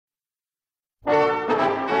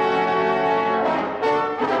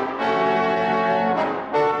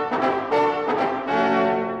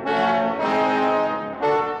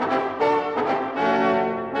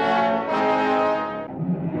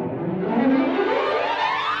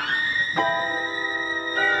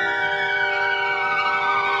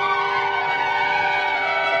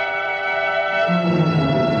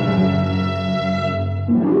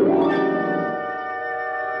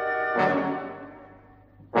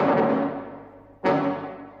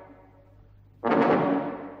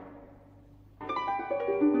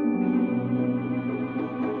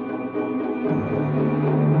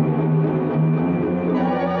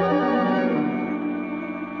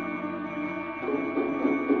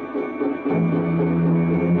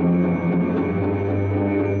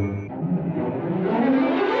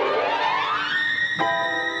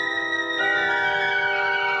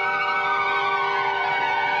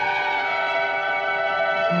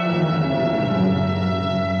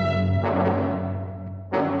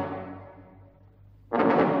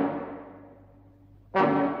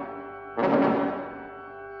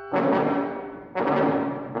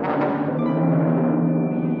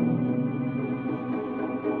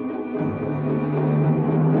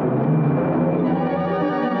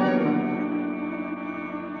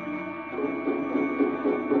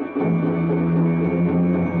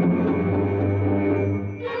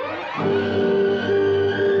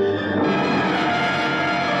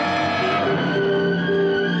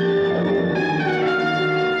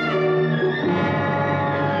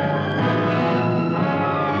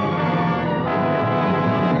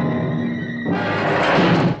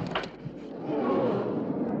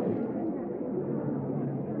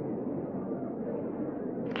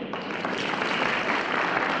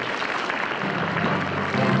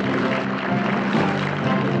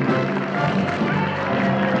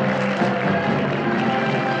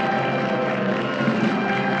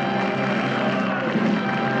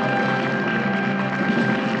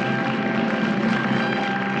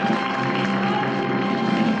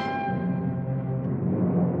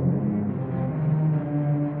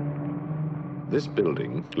This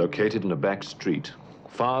building, located in a back street,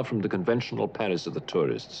 far from the conventional Paris of the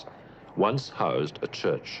tourists, once housed a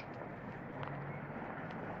church.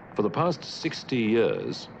 For the past 60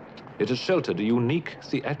 years, it has sheltered a unique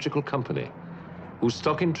theatrical company whose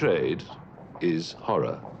stock in trade is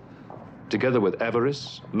horror, together with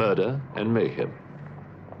avarice, murder, and mayhem.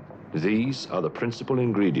 These are the principal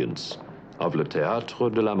ingredients of Le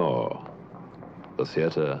Théâtre de la Mort, the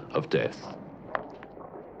theater of death.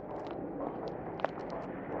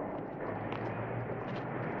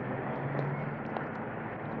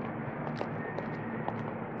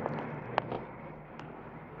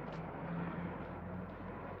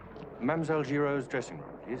 Mademoiselle Giraud's dressing room,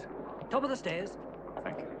 please. Top of the stairs.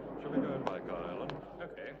 Thank you. Shall we go in by car, Ellen?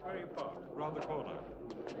 Okay, where are you parked? Round the corner.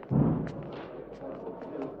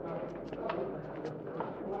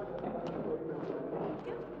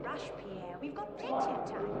 Don't rush, Pierre. We've got plenty of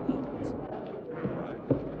time yet.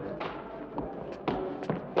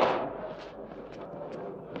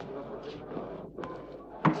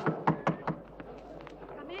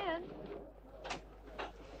 Come in.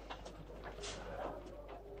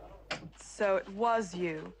 So it was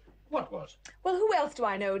you. What was? Well, who else do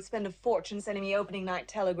I know would spend a fortune sending me opening night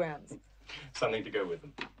telegrams? Something to go with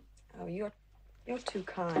them. Oh, you're too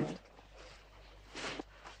kind.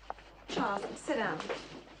 Charles, sit down.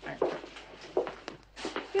 Thanks.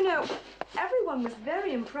 You know, everyone was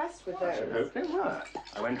very impressed with I those. hope they were.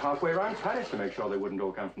 I went halfway around Paris to make sure they wouldn't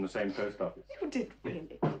all come from the same post office. You did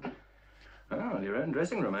really. Oh, your own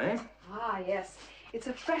dressing room, eh? Ah, yes. It's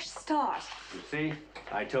a fresh start. You see,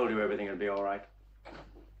 I told you everything would be all right.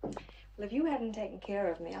 Well, if you hadn't taken care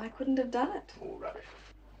of me, I couldn't have done it. All rubbish.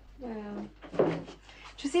 Well, did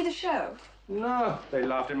you see the show? No, they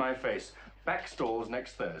laughed in my face. Back stalls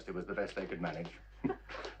next Thursday was the best they could manage.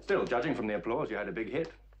 Still, judging from the applause, you had a big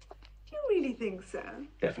hit. Do you really think so?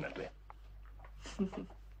 Definitely.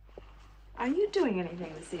 Are you doing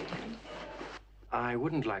anything this evening? I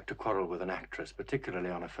wouldn't like to quarrel with an actress, particularly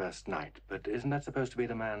on a first night, but isn't that supposed to be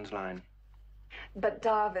the man's line? But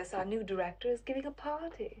Darvis, our new director, is giving a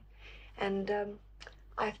party. And,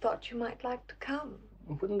 I thought you might like to come.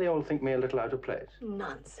 Wouldn't they all think me a little out of place?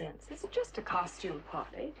 Nonsense. It's just a costume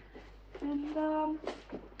party. And,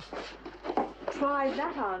 try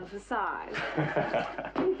that on for size.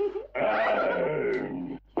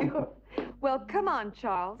 Well, come on,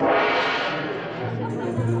 Charles.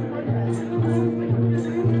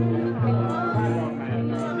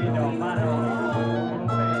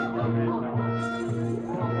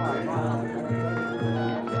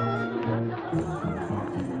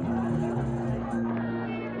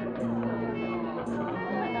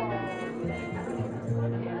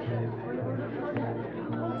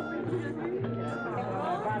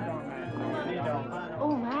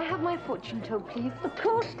 Oh, may I have my fortune told, please? Of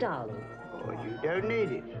course, darling. Oh, you don't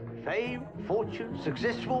need it. Fame, fortune,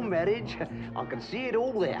 successful marriage. I can see it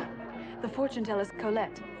all there. The fortune teller's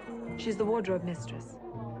Colette. She's the wardrobe mistress.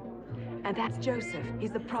 And that's Joseph.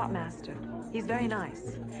 He's the prop master. He's very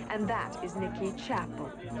nice. And that is Nikki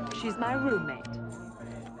Chapel. She's my roommate.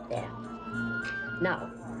 There.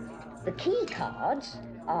 Now, the key cards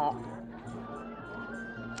are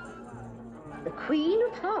the Queen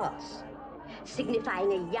of Hearts,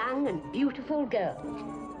 signifying a young and beautiful girl.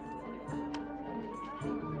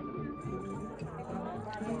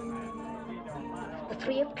 The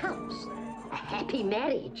Three of Cups, a happy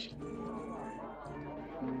marriage.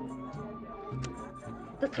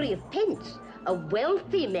 The Three of Pence, a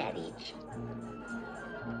wealthy marriage.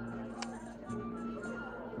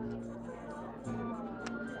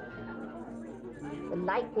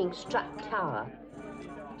 lightning-struck tower.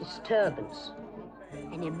 Disturbance.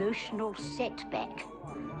 An emotional setback.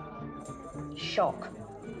 Shock.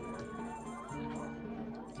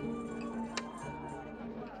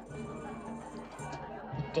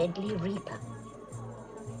 Deadly Reaper.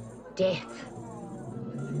 Death.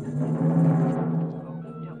 You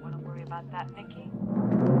don't want to worry about that, Nikki.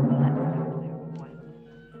 Let's go there, boy.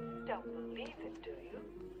 Don't believe it, do you?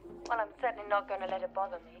 Well, I'm certainly not going to let it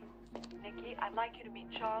bother me. Nikki, I'd like you to meet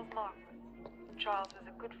Charles Margaret. Charles was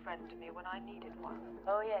a good friend to me when I needed one.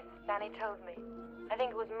 Oh, yes, Danny told me. I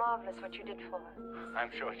think it was marvelous what you did for her. I'm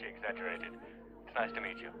sure she exaggerated. It's nice to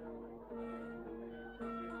meet you.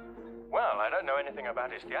 Well, I don't know anything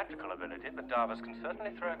about his theatrical ability, but Darvis can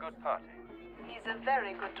certainly throw a good party. He's a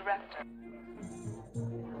very good director.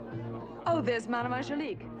 Oh, there's Madame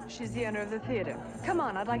Angelique. She's the owner of the theater. Come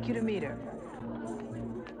on, I'd like you to meet her.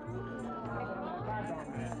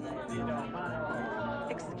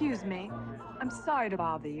 Excuse me. I'm sorry to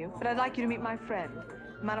bother you, but I'd like you to meet my friend.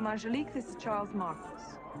 Madame Angelique, this is Charles Marcus.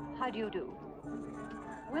 How do you do?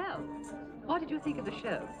 Well, what did you think of the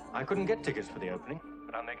show? I couldn't get tickets for the opening,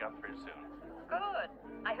 but I'll make up for it soon. Good.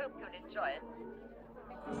 I hope you'll enjoy it.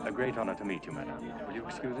 A great honor to meet you, madam. Will you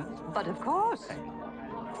excuse us? But of course. Thank you.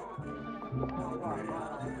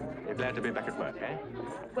 You're glad to be back at work, eh?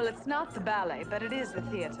 Well, it's not the ballet, but it is the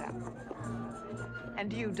theater.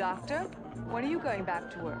 And you, Doctor? When are you going back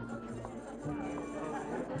to work?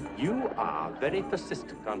 You are very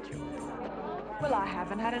persistent, aren't you? Well, I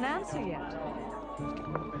haven't had an answer yet.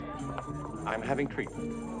 I'm having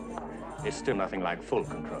treatment. It's still nothing like full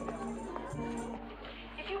control.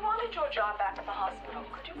 If you wanted your job back at the hospital,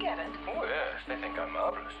 could you get it? Oh, yes. They think I'm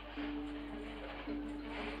marvelous.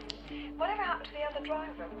 Whatever happened to the other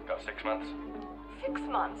driver? Got 6 months. 6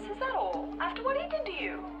 months? Is that all? After what he did to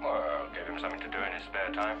you? Well, gave him something to do in his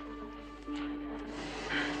spare time.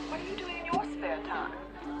 What are you doing in your spare time?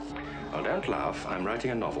 Oh, don't laugh. I'm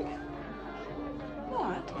writing a novel.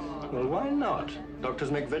 What? Well, why not?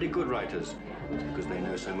 Doctors make very good writers because they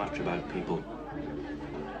know so much about people.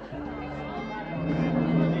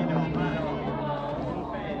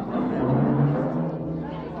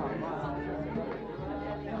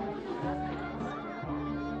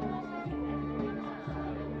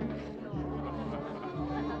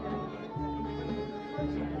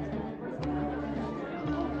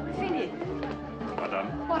 Philip,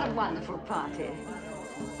 Madame? what a wonderful party.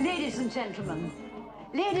 Ladies and gentlemen,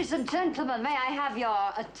 may I have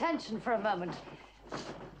your attention for a moment?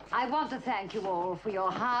 I want to thank you all for your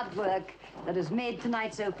hard work that has made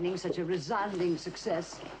tonight's opening such a resounding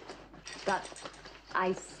success. But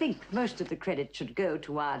I think most of the credit should go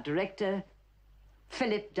to our director,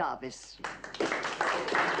 Philip Darvis.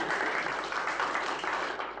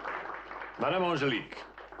 Madame Angelique,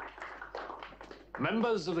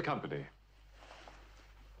 members of the company,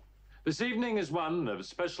 this evening is one of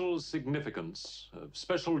special significance, of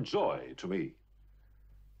special joy to me.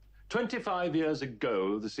 25 years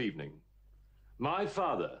ago this evening, my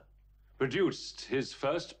father produced his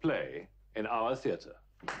first play in our theater.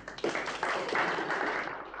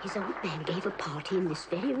 His old man gave a party in this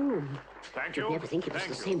very room. Thank You'd you. never think it was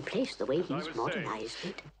Thank the you. same place the way As I he's was modernized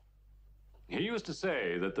it. He used to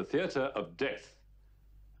say that the theater of death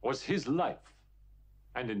was his life.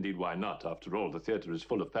 And indeed, why not? After all, the theater is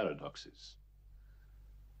full of paradoxes.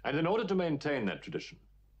 And in order to maintain that tradition,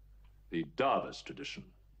 the Darvis tradition,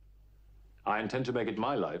 I intend to make it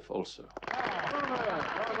my life also.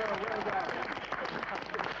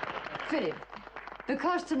 Philip,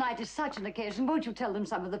 because tonight is such an occasion, won't you tell them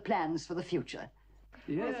some of the plans for the future?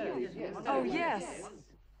 Oh, yes.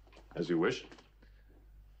 As you wish.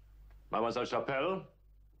 Mademoiselle Chapelle,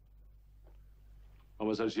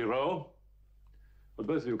 Mademoiselle Giraud, will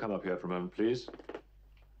both of you come up here for a moment, please?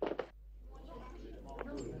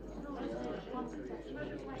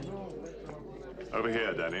 Over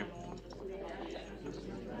here, Danny.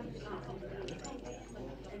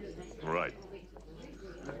 Right.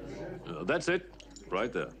 That's it,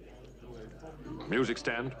 right there. Music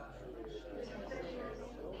stand.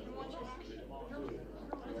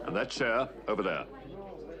 And that chair over there.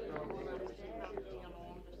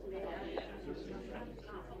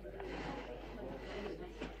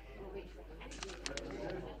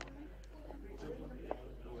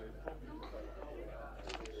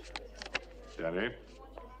 Danny.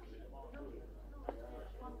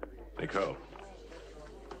 Nicole.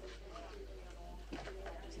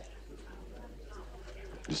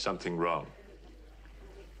 Is something wrong?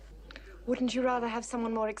 Wouldn't you rather have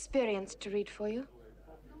someone more experienced to read for you?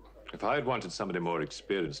 If I had wanted somebody more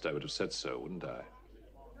experienced, I would have said so, wouldn't I?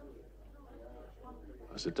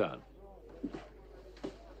 Now sit down.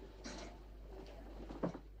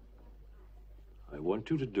 want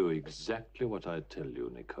you to do exactly what I tell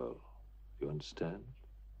you, Nicole. You understand?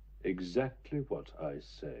 Exactly what I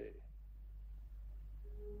say.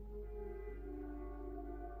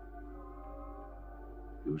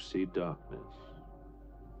 You see darkness.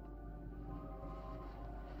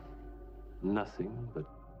 Nothing but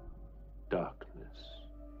darkness.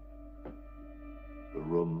 The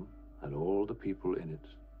room and all the people in it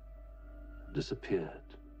disappeared.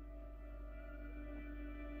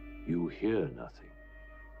 You hear nothing.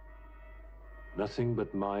 Nothing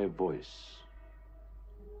but my voice.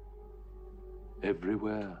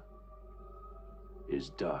 Everywhere is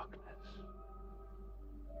darkness.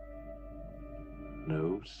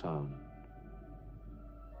 No sound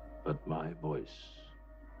but my voice.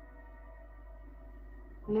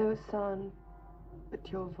 No sound but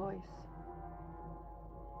your voice.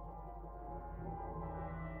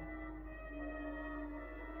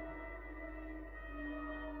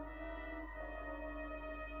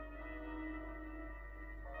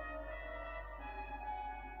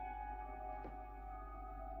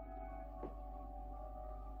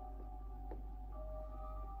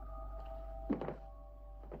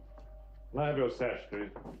 I have your sash, please.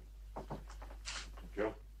 Thank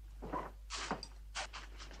you.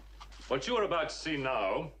 What you are about to see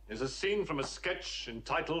now is a scene from a sketch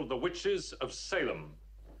entitled The Witches of Salem.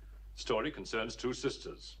 The story concerns two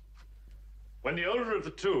sisters. When the older of the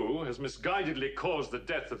two has misguidedly caused the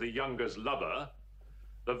death of the younger's lover,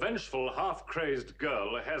 the vengeful, half-crazed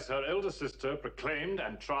girl has her elder sister proclaimed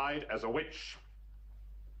and tried as a witch.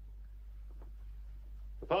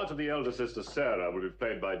 The part of the elder sister, Sarah, will be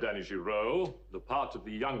played by Danny Giraud. The part of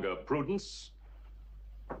the younger, Prudence,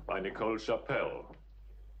 by Nicole Chappelle.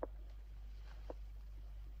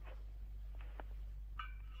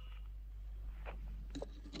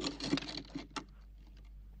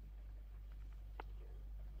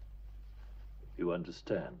 You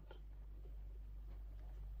understand?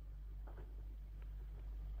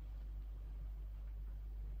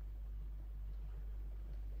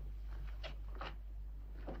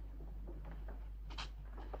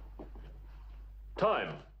 Time,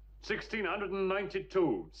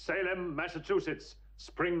 1692, Salem, Massachusetts,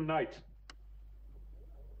 spring night.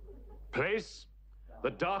 Place,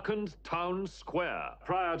 the darkened town square,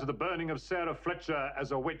 prior to the burning of Sarah Fletcher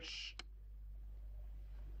as a witch.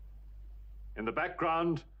 In the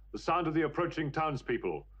background, the sound of the approaching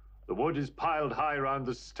townspeople. The wood is piled high round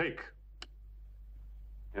the stake.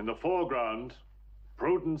 In the foreground,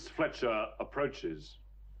 Prudence Fletcher approaches.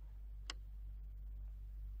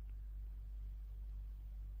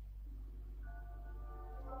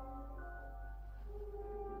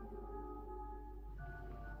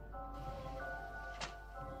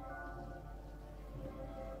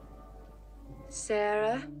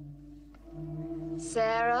 Sarah?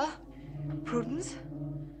 Sarah? Prudence?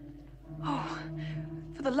 Oh,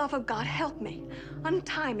 for the love of God, help me.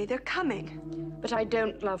 Untie me, they're coming. But I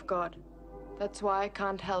don't love God. That's why I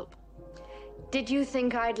can't help. Did you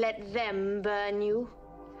think I'd let them burn you?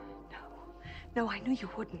 No, I knew you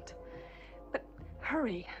wouldn't. But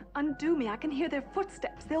hurry, undo me. I can hear their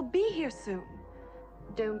footsteps. They'll be here soon.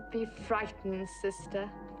 Don't be frightened, sister.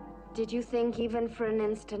 Did you think even for an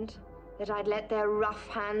instant that I'd let their rough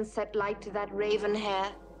hands set light to that raven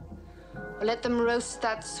hair? Or let them roast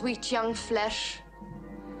that sweet young flesh?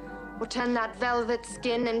 Or turn that velvet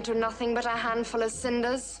skin into nothing but a handful of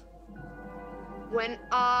cinders? When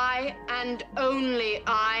I, and only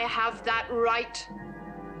I, have that right.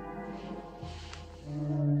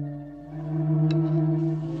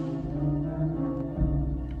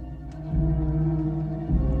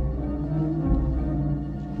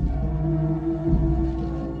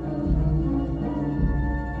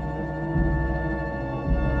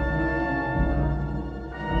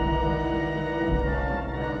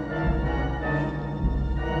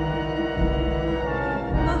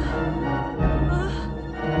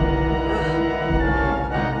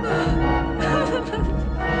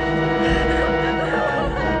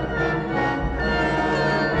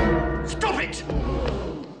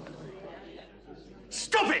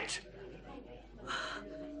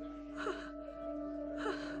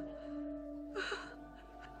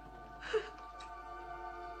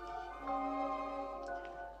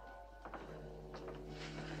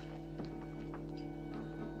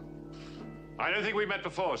 I don't think we've met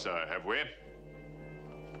before, sir, have we?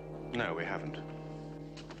 No, we haven't.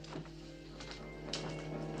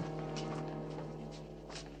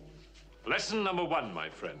 Lesson number one, my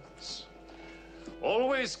friends.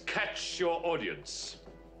 Always catch your audience.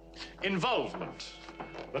 Involvement,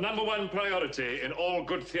 the number one priority in all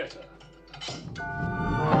good theater.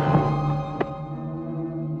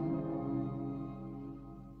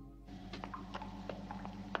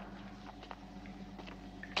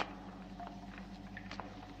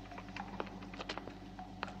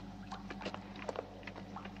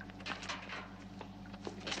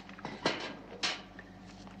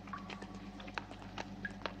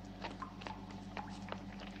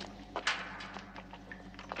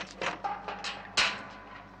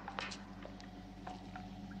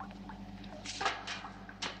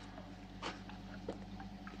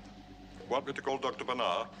 Want me to call Dr.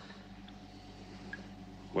 Bernard?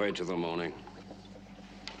 Wait till the morning.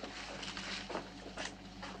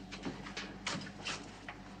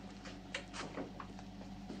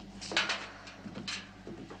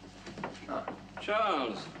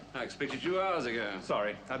 Charles, I expected you hours ago.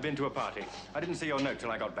 Sorry, I've been to a party. I didn't see your note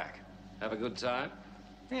till I got back. Have a good time?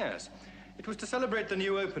 Yes. It was to celebrate the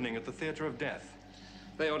new opening at the Theatre of Death.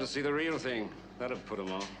 They ought to see the real thing. That'd put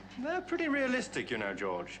them on. They're pretty realistic, you know,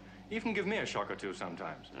 George. Even give me a shock or two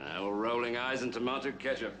sometimes. Old rolling eyes and tomato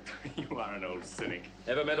ketchup. You are an old cynic.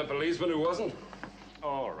 Ever met a policeman who wasn't?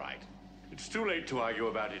 All right. It's too late to argue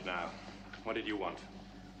about it now. What did you want?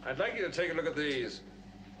 I'd like you to take a look at these.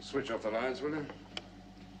 Switch off the lights, will you?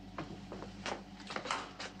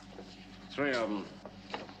 3 of them.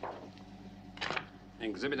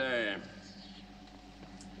 Exhibit A.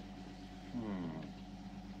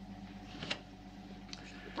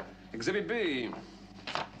 Exhibit B.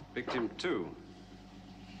 Victim 2.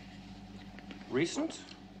 Recent?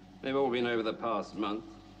 They've all been over the past month.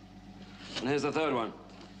 And here's the third one.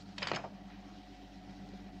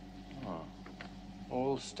 Oh.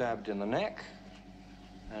 All stabbed in the neck,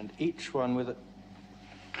 and each one with a...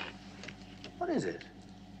 What is it?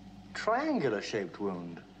 Triangular-shaped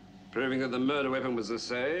wound. Proving that the murder weapon was the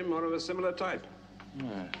same or of a similar type.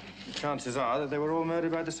 Yeah. The chances are that they were all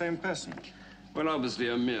murdered by the same person. Well, obviously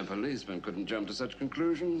a mere policeman couldn't jump to such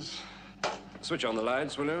conclusions. Switch on the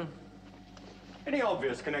lights, will you? Any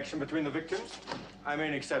obvious connection between the victims? I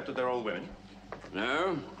mean, except that they're all women.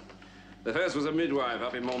 No. The first was a midwife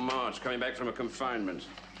up in Montmartre, coming back from a confinement.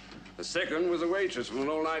 The second was a waitress from an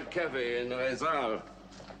all-night cafe in Les Halles.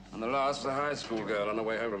 And the last was a high school girl on her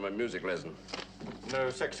way home from a music lesson. No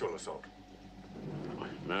sexual assault?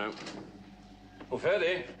 No. Well,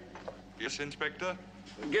 Ferdy? Yes, Inspector?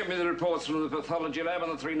 Get me the reports from the pathology lab on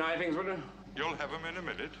the 3 knifings, will you? You'll have them in a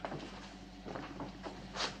minute.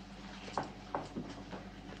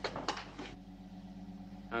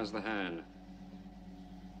 How's the hand?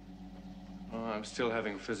 Oh, I'm still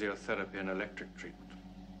having physiotherapy and electric treatment.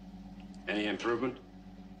 Any improvement?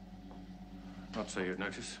 Not so you'd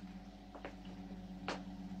notice.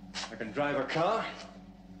 I can drive a car.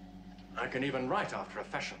 I can even write after a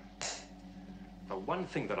fashion. The one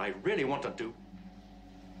thing that I really want to do,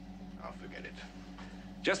 I'll forget it.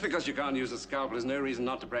 Just because you can't use a scalpel is no reason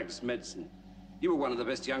not to practice medicine. You were one of the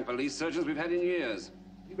best young police surgeons we've had in years.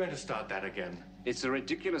 You're going to start that again? It's a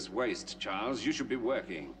ridiculous waste, Charles. You should be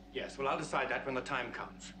working. Yes, well, I'll decide that when the time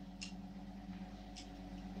comes.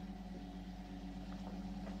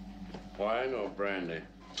 Wine or brandy?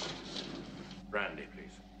 Brandy,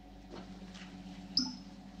 please.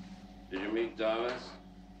 Did you meet Davis?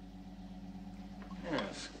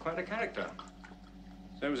 Yes, quite a character.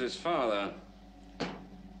 So was his father.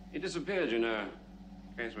 He disappeared, you know.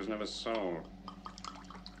 Case was never solved.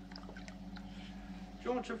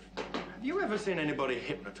 George, have you ever seen anybody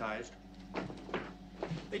hypnotized?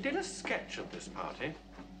 They did a sketch at this party.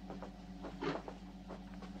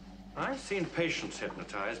 I've seen patients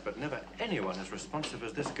hypnotized, but never anyone as responsive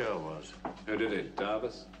as this girl was. Who did it,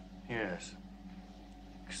 Davis? Yes.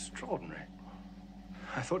 Extraordinary.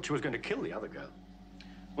 I thought she was going to kill the other girl.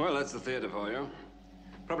 Well, that's the theater for you.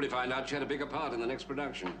 Probably find out she had a bigger part in the next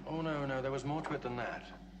production. Oh, no, there was more to it than that.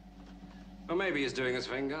 Well, maybe he's doing a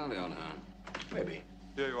Svengali on her. Maybe.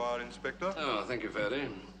 Here you are, Inspector. Oh, thank you, Ferdy.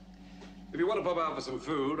 If you want to pop out for some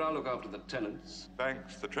food, I'll look after the tenants.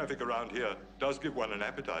 Thanks. The traffic around here does give one an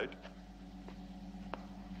appetite.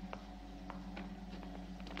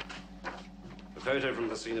 A photo from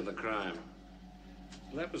the scene of the crime.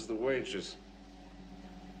 That was the waitress.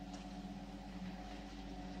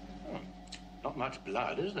 Not much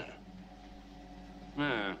blood, is there?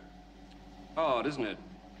 No. Odd, isn't it?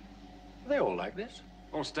 Are they all like this?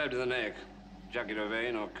 All stabbed in the neck, jugular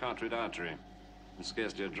vein or carotid artery. And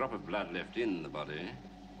scarcely a drop of blood left in the body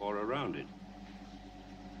or around it.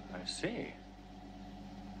 I see.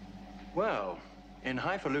 Well, in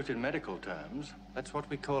highfalutin medical terms, that's what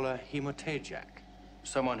we call a hemotagiac.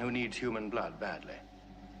 Someone who needs human blood badly.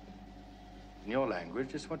 In your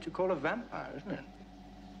language, it's what you call a vampire, isn't it?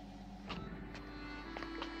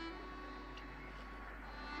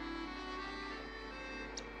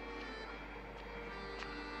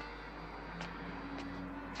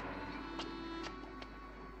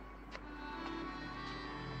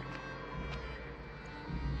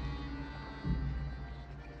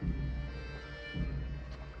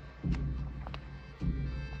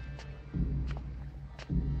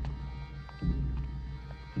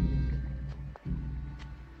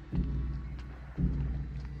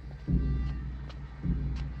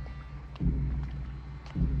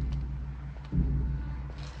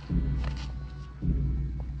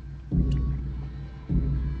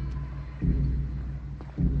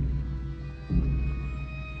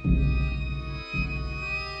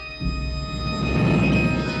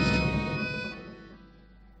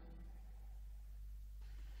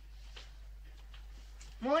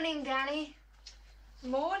 Morning, Danny.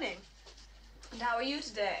 Morning. And how are you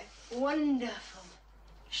today? Wonderful.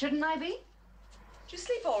 Shouldn't I be? Did you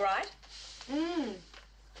sleep all right?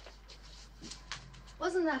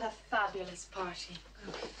 Wasn't that a fabulous party?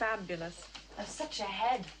 Oh, fabulous. I've such a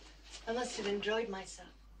head. I must have enjoyed myself.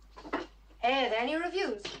 Hey, are there any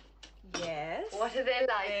reviews? Yes. What are they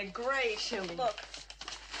like? They're great. Show me. Look.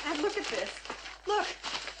 And look at this. Look.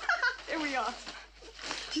 Here we are.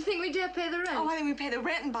 Do you think we dare pay the rent? Oh, I think we pay the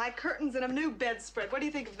rent and buy curtains and a new bedspread. What do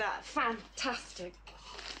you think of that? Fantastic.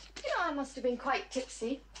 You know, I must have been quite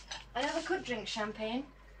tipsy. I never could drink champagne.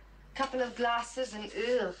 A couple of glasses and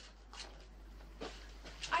ugh.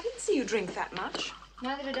 I didn't see you drink that much.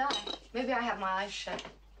 Neither did I. Maybe I have my eyes shut.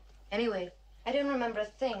 Anyway, I don't remember a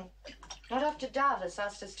thing. Not after Davis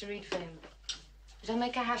asked us to read for him. Did I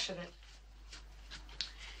make a hash of it?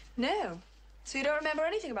 No. So you don't remember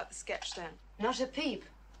anything about the sketch then? Not a peep.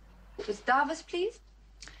 Was Davis pleased?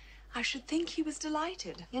 I should think he was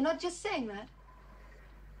delighted. You're not just saying that.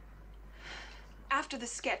 After the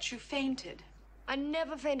sketch, you fainted. I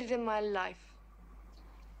never fainted in my life.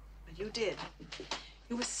 But you did.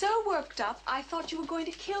 You were so worked up, I thought you were going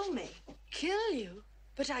to kill me. Kill you?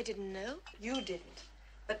 But I didn't know. You didn't.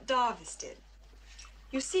 But Darvis did.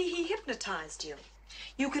 You see, he hypnotized you.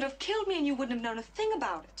 You could have killed me and you wouldn't have known a thing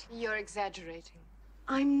about it. You're exaggerating.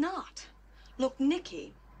 I'm not. Look,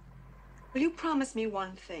 Nikki, will you promise me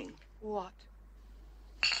one thing? What?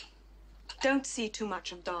 Don't see too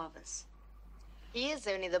much of Darvis. He is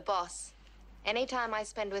only the boss. Any time I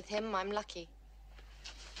spend with him, I'm lucky.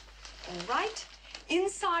 All right.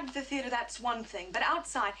 Inside the theater, that's one thing. But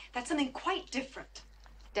outside, that's something quite different.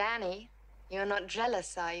 Danny, you're not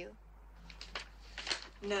jealous, are you?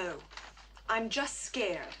 No. I'm just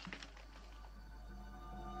scared.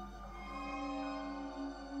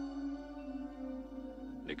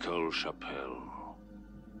 Nicole Chappelle.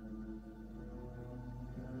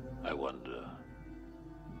 I wonder.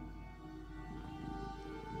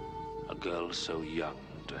 A girl so young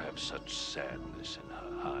to have such sadness in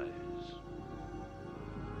her eyes.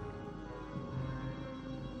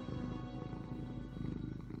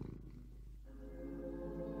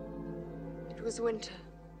 It was winter.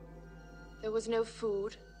 There was no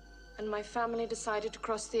food, and my family decided to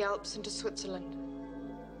cross the Alps into Switzerland.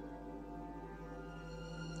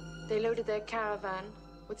 They loaded their caravan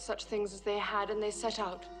with such things as they had, and they set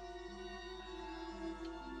out.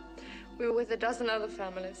 We were with a dozen other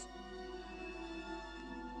families.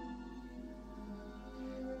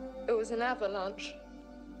 It was an avalanche.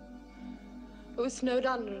 It was snowed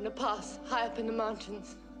under in a pass high up in the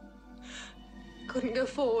mountains. Couldn't go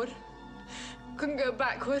forward. Couldn't go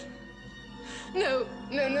backward. No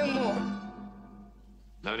more.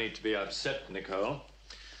 No need to be upset, Nicole.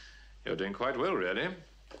 You're doing quite well, really.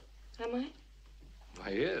 Am I?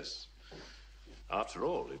 Why, yes. After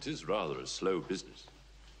all, it is rather a slow business.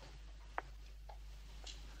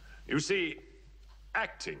 You see,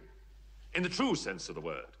 acting, in the true sense of the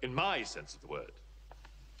word, in my sense of the word,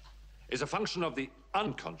 is a function of the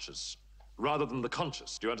unconscious rather than the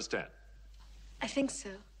conscious. Do you understand? I think so.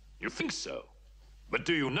 You think so? But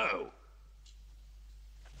do you know?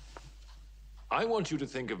 I want you to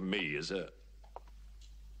think of me as a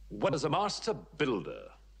master builder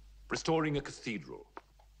restoring a cathedral.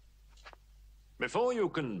 Before you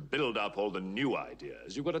can build up all the new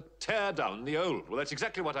ideas, you've got to tear down the old. Well, that's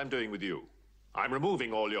exactly what I'm doing with you. I'm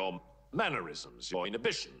removing all your mannerisms, your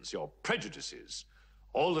inhibitions, your prejudices,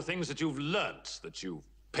 all the things that you've learnt, that you've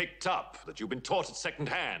picked up, that you've been taught at second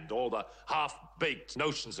hand, all the half-baked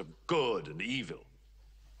notions of good and evil.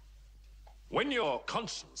 When your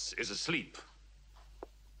conscience is asleep,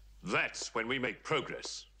 that's when we make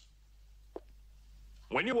progress.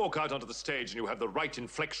 When you walk out onto the stage and you have the right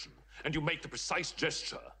inflection and you make the precise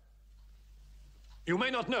gesture, you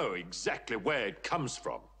may not know exactly where it comes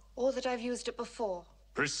from. Or that I've used it before.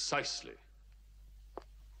 Precisely.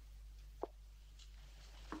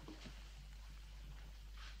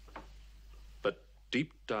 But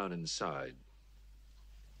deep down inside,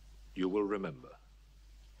 you will remember.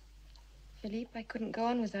 Philippe, I couldn't go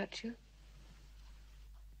on without you.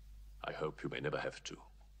 I hope you may never have to.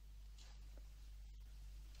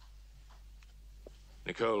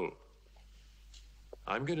 Nicole,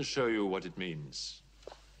 I'm going to show you what it means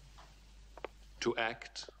to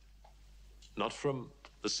act not from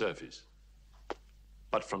the surface,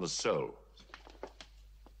 but from the soul.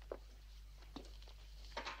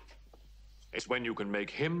 It's when you can make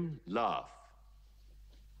him laugh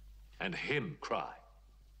and him cry.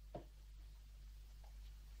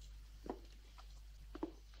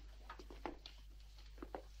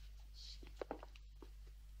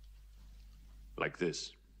 Like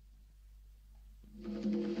this.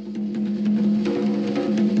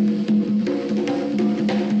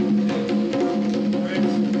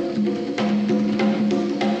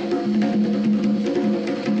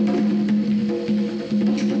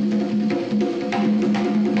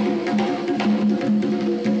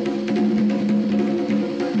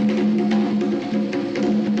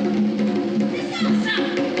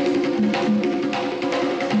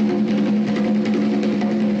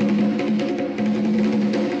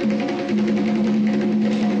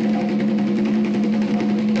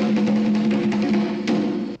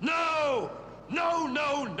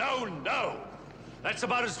 That's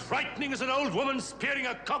about as frightening as an old woman spearing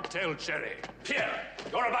a cocktail cherry. Pierre,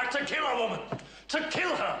 you're about to kill a woman. To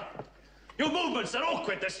kill her. Your movements, they're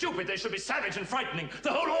awkward, they're stupid, they should be savage and frightening.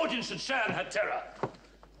 The whole audience should share in her terror.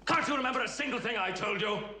 Can't you remember a single thing I told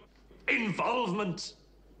you? Involvement.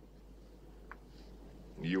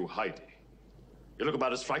 You, Heidi. You look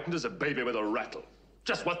about as frightened as a baby with a rattle.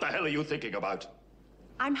 Just what the hell are you thinking about?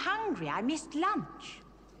 I'm hungry. I missed lunch.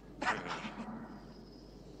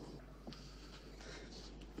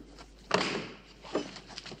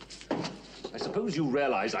 I suppose you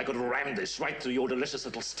realize I could ram this right through your delicious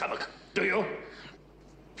little stomach, do you?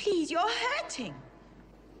 Please, you're hurting.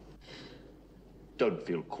 Don't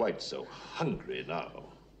feel quite so hungry now.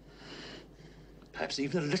 Perhaps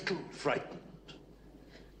even a little frightened.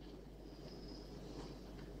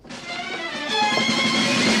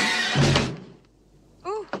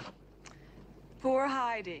 Ooh, poor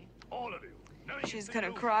Heidi. All of you. She's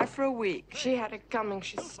gonna cry for a week. She had it coming.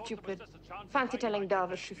 She's stupid. Fancy telling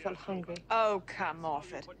Darvish she felt hungry. Oh, come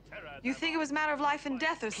off it. You think it was a matter of life and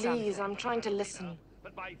death or something? Please, I'm trying to listen.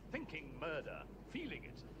 But by thinking murder, feeling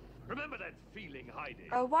it. Remember that feeling, Heidi.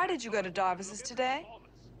 Why did you go to Darvis's today?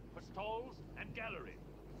 For stalls and galleries.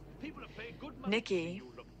 People have paid good money. Nikki,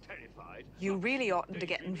 you really oughtn't to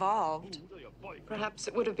get involved. Perhaps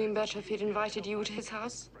it would have been better if he'd invited you to his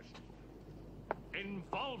house.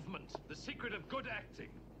 Involvement, the secret of good acting.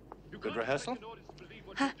 Good rehearsal?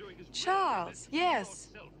 Charles, yes.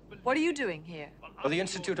 What are you doing here? Well, the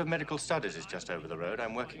Institute of Medical Studies is just over the road.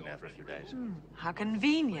 I'm working there for a few days. How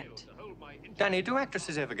convenient. Danny, do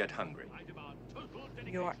actresses ever get hungry?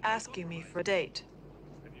 You're asking me for a date.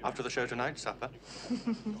 After the show tonight, supper?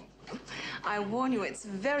 I warn you, it's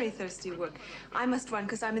very thirsty work. I must run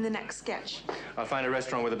because I'm in the next sketch. I'll find a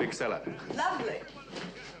restaurant with a big cellar. Lovely.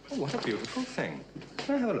 Oh, what a beautiful thing.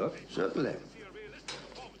 Can I have a look? Certainly.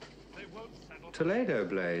 Toledo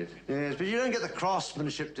blade. Yes, but you don't get the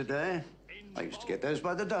craftsmanship today. I used to get those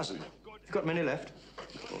by the dozen. You got many left?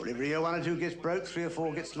 Well, every year 1 or 2 gets broke, 3 or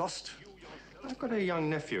 4 gets lost. I've got a young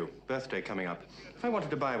nephew, birthday coming up. If I wanted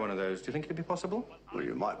to buy one of those, do you think it'd be possible? Well,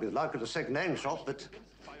 you might be like at a second-hand shop, but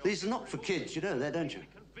these are not for kids, you know that, don't you?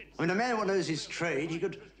 I mean, a man who knows his trade, he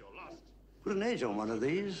could put an edge on one of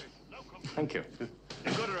these. Thank you.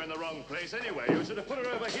 You put her in the wrong place anyway. You should have put her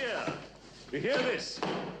over here. You hear this?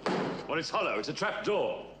 Well, it's hollow. It's a trap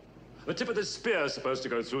door. The tip of the spear is supposed to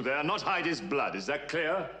go through there, not hide his blood. Is that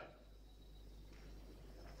clear?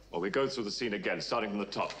 Well, we go through the scene again, starting from the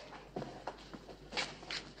top.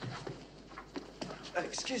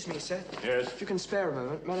 Excuse me, sir. Yes? If you can spare a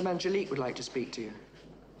moment, Madame Angelique would like to speak to you.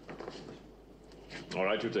 All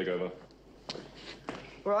right, you take over.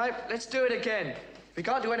 All right, let's do it again. If we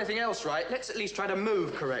can't do anything else right, let's at least try to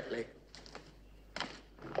move correctly.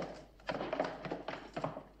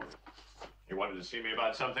 You wanted to see me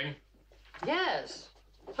about something? Yes.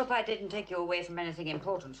 Hope I didn't take you away from anything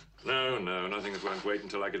important. No, nothing that won't wait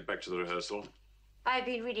until I get back to the rehearsal. I've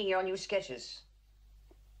been reading your new sketches.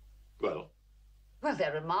 Well? Well,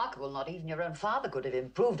 they're remarkable. Not even your own father could have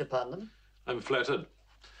improved upon them. I'm flattered.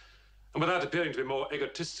 And without appearing to be more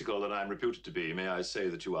egotistical than I'm reputed to be, may I say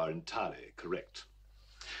that you are entirely correct.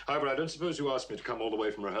 However, I don't suppose you asked me to come all the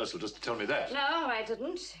way from rehearsal just to tell me that. No, I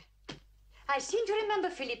didn't. I seem to remember,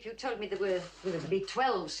 Philip, you told me there were to be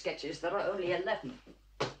 12 sketches. There are only 11.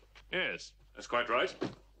 Yes, that's quite right.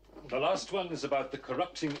 The last one is about the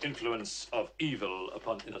corrupting influence of evil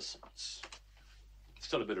upon innocence.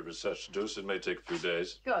 Still a bit of research to do, so it may take a few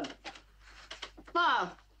days. Good.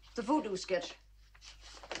 Now, the voodoo sketch.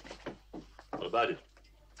 What about it?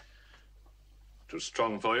 Too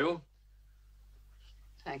strong for you?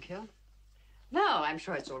 Thank you. No, I'm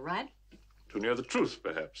sure it's all right. Too near the truth,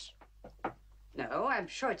 perhaps. No, I'm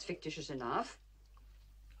sure it's fictitious enough.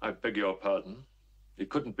 I beg your pardon. It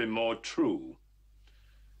couldn't be more true.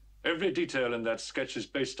 Every detail in that sketch is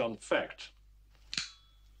based on fact.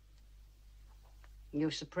 You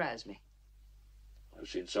surprise me. I've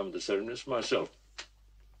seen some of the ceremonies myself.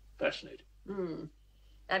 Fascinating.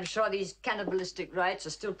 I'm sure these cannibalistic rites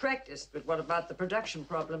are still practiced, but what about the production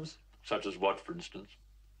problems? Such as what, for instance?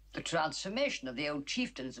 The transformation of the old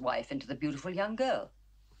chieftain's wife into the beautiful young girl.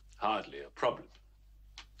 Hardly a problem.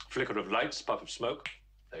 Flicker of lights, puff of smoke.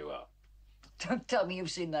 There you are. Don't tell me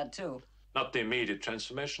you've seen that, too. Not the immediate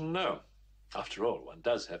transformation, no. After all, one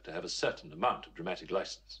does have to have a certain amount of dramatic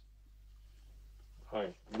license. I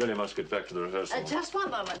really must get back to the rehearsal. Just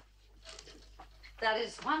one moment. That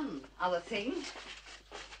is one other thing.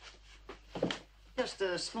 Just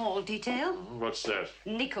a small detail. What's that?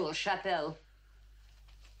 Nicole Chapelle.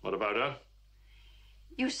 What about her?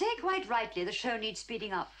 You say quite rightly the show needs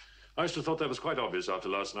speeding up. I still thought that was quite obvious after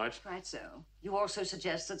last night. Right so. You also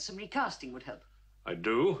suggest that some recasting would help. I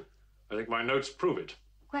do. I think my notes prove it.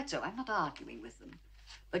 Quite so. I'm not arguing with them.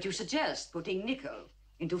 But you suggest putting Nicole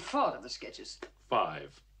into 4 of the sketches.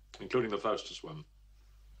 5, including the Faustus one.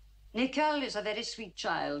 Nicole is a very sweet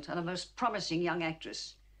child and a most promising young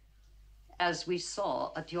actress, as we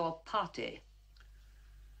saw at your party.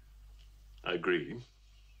 I agree.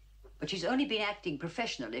 But she's only been acting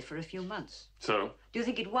professionally for a few months. So? Do you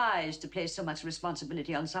think it wise to place so much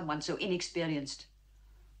responsibility on someone so inexperienced?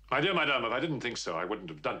 My dear madame, if I didn't think so, I wouldn't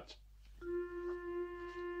have done it.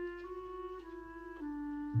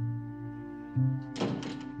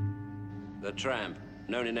 The tramp,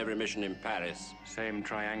 known in every mission in Paris. Same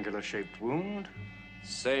triangular-shaped wound?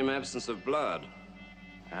 Same absence of blood.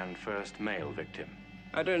 And first male victim.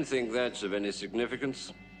 I don't think that's of any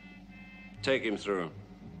significance. Take him through.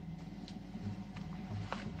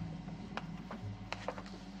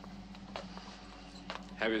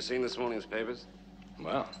 Have you seen this morning's papers?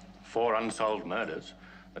 Well, 4 unsolved murders.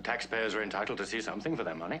 The taxpayers are entitled to see something for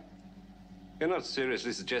their money. You're not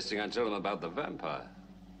seriously suggesting I tell them about the vampire?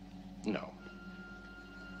 No.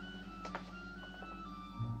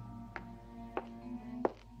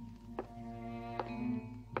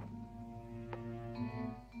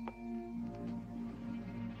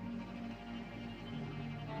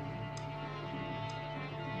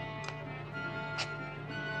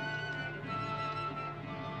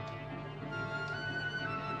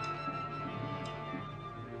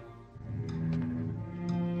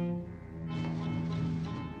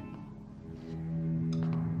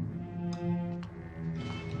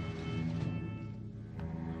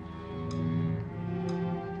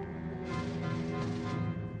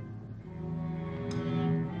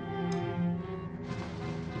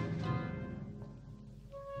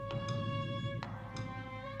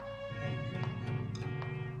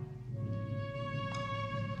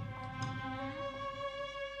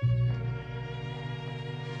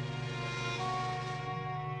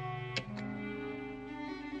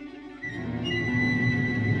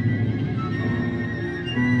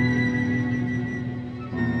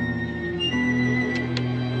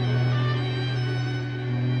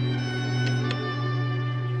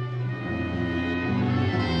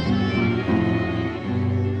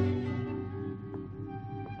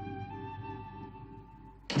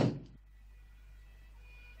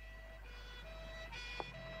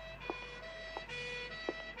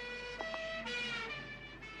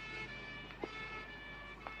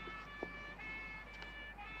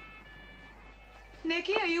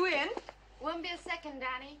 Nikki, are you in? Won't be a second,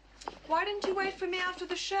 Danny. Why didn't you wait for me after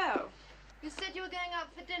the show? You said you were going out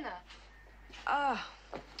for dinner. Oh,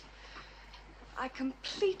 I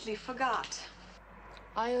completely forgot.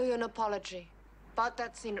 I owe you an apology about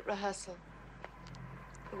that scene at rehearsal.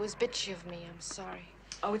 It was bitchy of me, I'm sorry.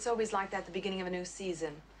 Oh, it's always like that at the beginning of a new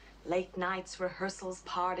season. Late nights, rehearsals,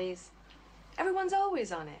 parties. Everyone's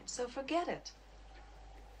always on it, so forget it.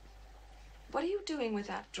 What are you doing with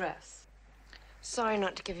that dress? Sorry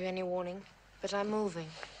not to give you any warning, but I'm moving.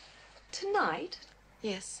 Tonight?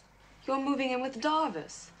 Yes. You're moving in with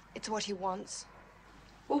Darvis? It's what he wants.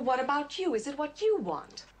 Well, what about you? Is it what you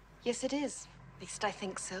want? Yes, it is. At least I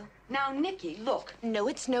think so. Now, Nikki, look. No,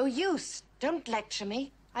 it's no use. Don't lecture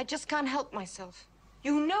me. I just can't help myself.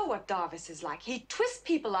 You know what Darvis is like. He twists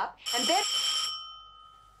people up and then...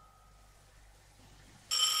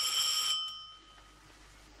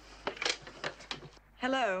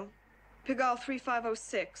 Hello. Pigalle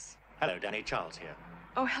 3506. Hello, Danny. Charles here.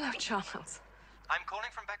 Oh, hello, Charles. I'm calling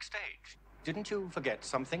from backstage. Didn't you forget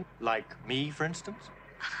something? Like me, for instance?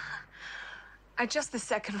 I just the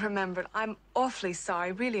second remembered. I'm awfully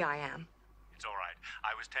sorry. Really, I am. It's all right.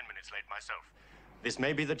 I was 10 minutes late myself. This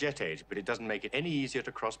may be the jet age, but it doesn't make it any easier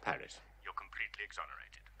to cross Paris. You're completely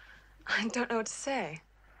exonerated. I don't know what to say.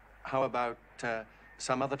 How about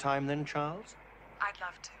some other time then, Charles? I'd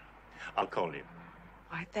love to. I'll call you.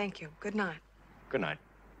 All right, thank you. Good night. Good night.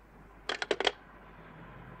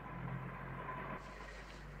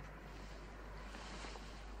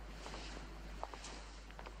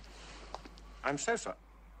 I'm so sorry.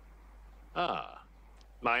 Ah,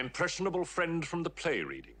 my impressionable friend from the play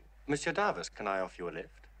reading. Monsieur Darvis, can I offer you a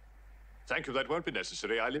lift? Thank you, that won't be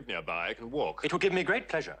necessary. I live nearby. I can walk. It will give me great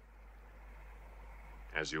pleasure.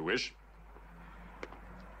 As you wish.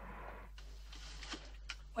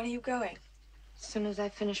 When are you going? As soon as I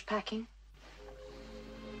finish packing.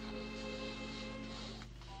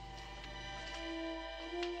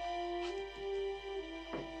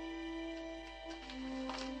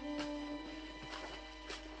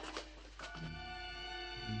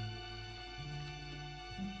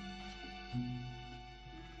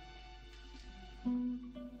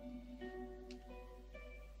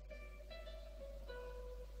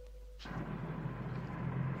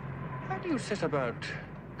 How do you set about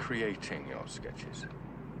creating your sketches?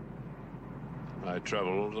 I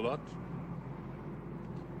travel a lot.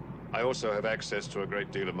 I also have access to a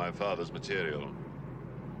great deal of my father's material.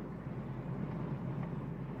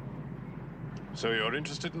 So you're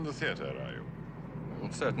interested in the theater, are you?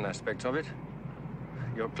 Certain aspects of it.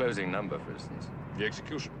 Your closing number, for instance. The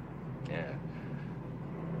execution? Yeah.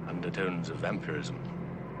 Undertones of vampirism.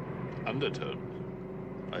 Undertones?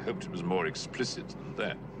 I hoped it was more explicit than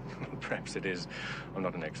that. Perhaps it is. I'm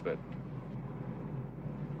not an expert.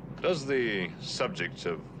 Does the subject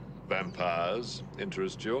of vampires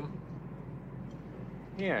interest you?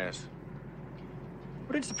 Yes.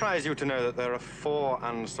 Would it surprise you to know that there are 4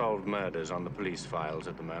 unsolved murders on the police files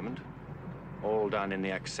at the moment? All done in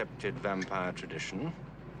the accepted vampire tradition.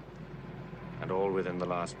 And all within the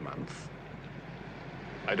last month.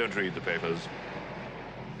 I don't read the papers.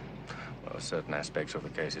 Well, certain aspects of the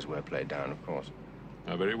cases were played down, of course.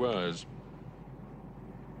 How very wise.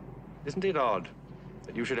 Isn't it odd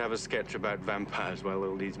that you should have a sketch about vampires while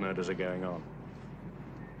all these murders are going on?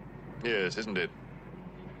 Yes, isn't it?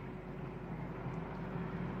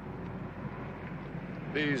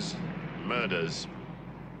 These murders,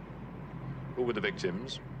 who were the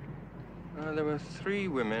victims? There were 3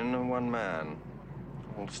 women and 1 man,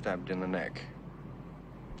 all stabbed in the neck.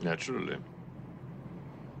 Naturally. The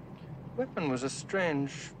weapon was a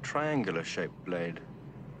strange, triangular-shaped blade,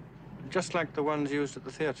 just like the ones used at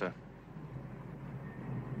the theater.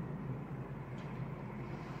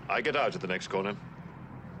 I get out at the next corner.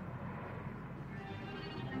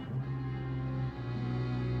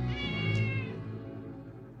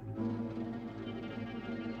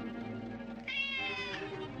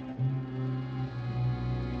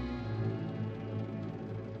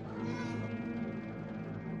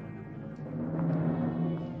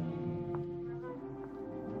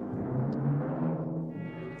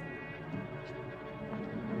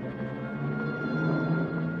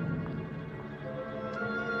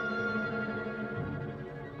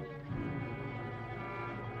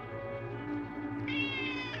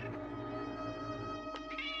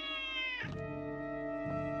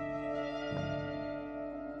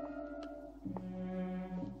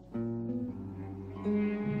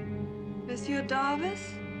 Monsieur Darvis?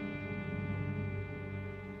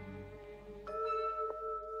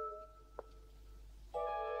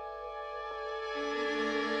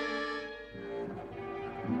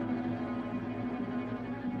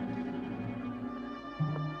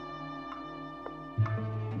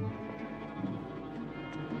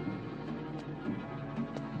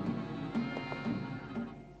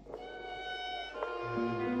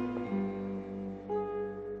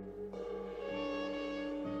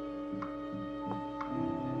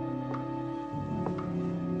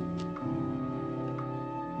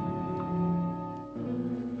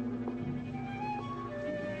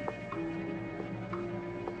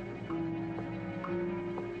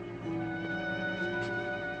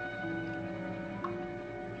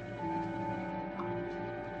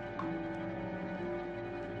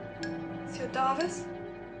 Monsieur Darvis?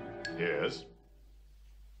 Yes?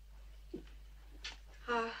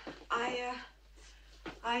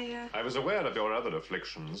 I was aware of your other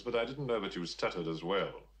afflictions, but I didn't know that you stuttered as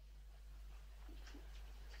well.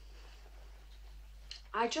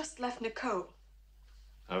 I just left Nicole.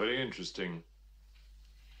 How very interesting.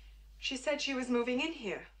 She said she was moving in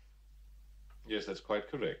here. Yes, that's quite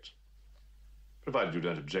correct. Provided you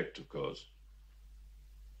don't object, of course.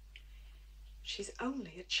 She's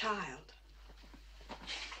only a child.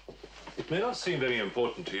 It may not seem very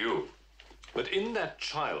important to you, but in that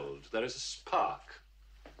child, there is a spark.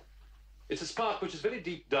 It's a spark which is very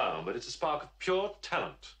deep down, but it's a spark of pure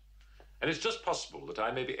talent. And it's just possible that I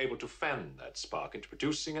may be able to fan that spark into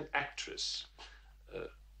producing an actress.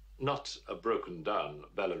 Not a broken-down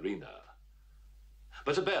ballerina,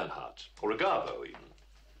 but a Bernhardt, or a Garbo, even.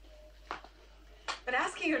 But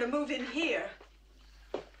asking her to move in here...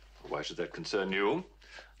 Why should that concern you?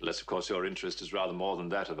 Unless, of course, your interest is rather more than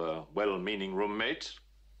that of a well-meaning roommate.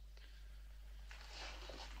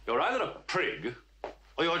 You're either a prig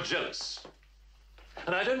or you're jealous.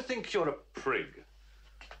 And I don't think you're a prig.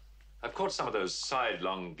 I've caught some of those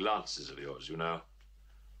sidelong glances of yours, you know.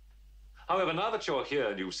 However, now that you're here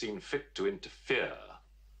and you've seen fit to interfere,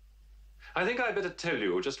 I think I'd better tell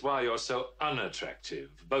you just why you're so unattractive,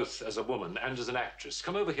 both as a woman and as an actress.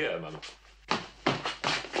 Come over here, Mum.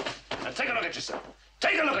 Now take a look at yourself.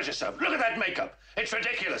 Take a look at yourself. Look at that makeup. It's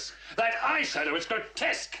ridiculous. That eyeshadow, it's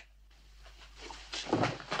grotesque.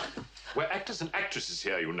 We're actors and actresses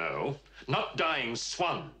here, you know, not dying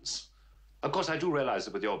swans. Of course, I do realize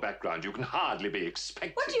that with your background, you can hardly be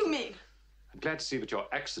expected. What do you mean? I'm glad to see that your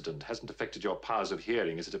accident hasn't affected your powers of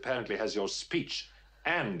hearing as it apparently has your speech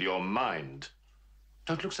and your mind.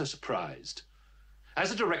 Don't look so surprised.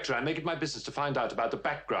 As a director, I make it my business to find out about the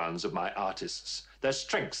backgrounds of my artists, their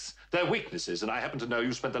strengths, their weaknesses, and I happen to know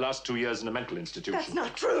you spent the last 2 years in a mental institution. That's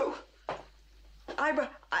not true.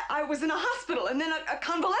 I was in a hospital and then a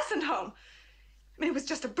convalescent home. I mean, it was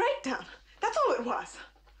just a breakdown. That's all it was.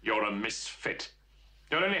 You're a misfit.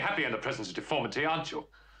 You're only happy in the presence of deformity, aren't you?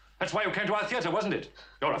 That's why you came to our theater, wasn't it?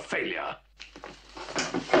 You're a failure.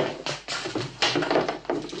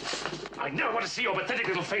 I never want to see your pathetic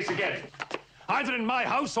little face again. Either in my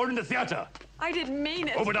house or in the theater. I didn't mean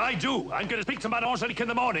it. Oh, but I do. I'm going to speak to Madame Angelique in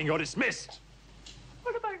the morning. You're dismissed.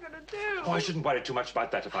 What am I going to do? Oh, I shouldn't worry too much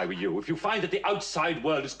about that if I were you. If you find that the outside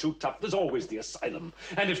world is too tough, there's always the asylum.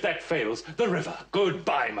 And if that fails, the river.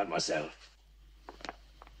 Goodbye, mademoiselle.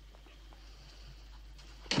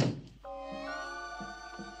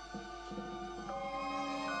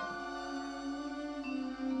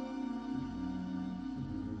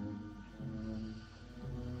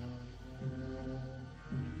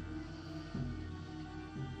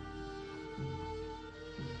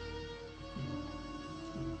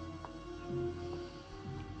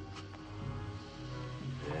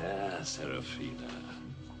 Serafina.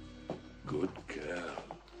 Good girl.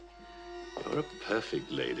 You're a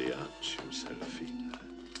perfect lady, aren't you, Serafina?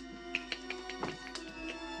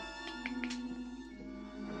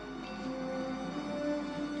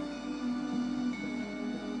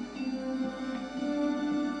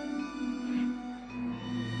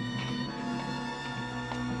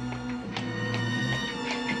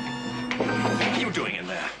 What are you doing in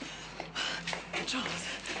there? Charles,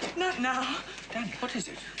 not now. Danny, what is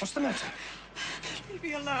it? What's the matter? Leave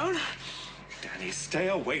me alone. Danny, stay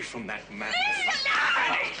away from that man. Leave me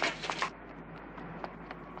alone! Danny!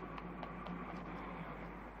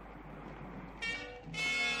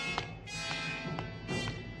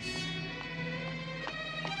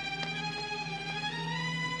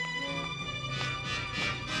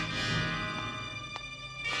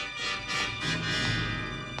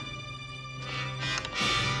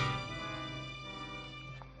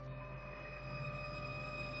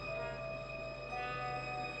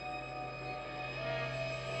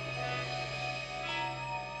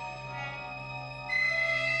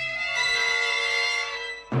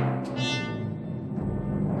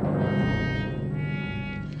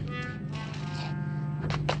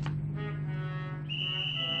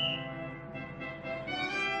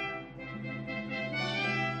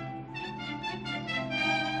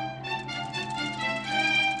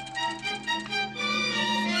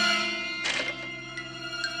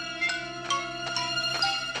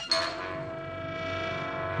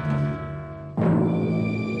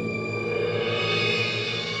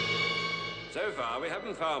 So far, we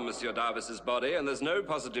haven't found Monsieur Darvis's body, and there's no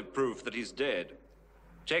positive proof that he's dead.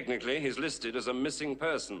 Technically, he's listed as a missing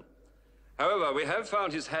person. However, we have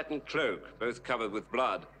found his hat and cloak, both covered with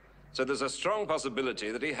blood, so there's a strong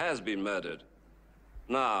possibility that he has been murdered.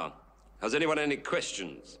 Now, has anyone any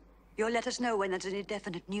questions? You'll let us know when there's any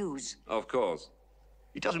definite news. Of course.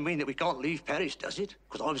 It doesn't mean that we can't leave Paris, does it?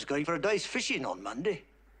 Because I was going for a day's fishing on Monday.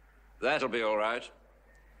 That'll be all right.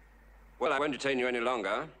 Well, I won't detain you any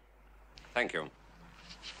longer. Thank you.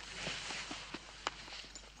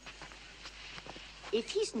 If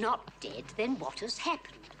he's not dead, then what has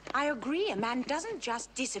happened? I agree. A man doesn't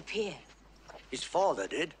just disappear. His father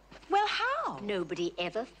did. Well, how? Nobody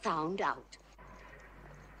ever found out.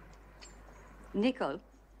 Nicole?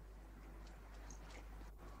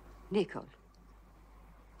 Nicole,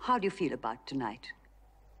 how do you feel about tonight?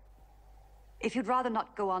 If you'd rather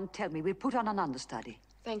not go on, tell me. We'll put on an understudy.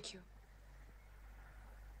 Thank you.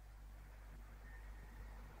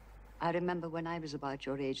 I remember when I was about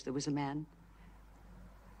your age, there was a man,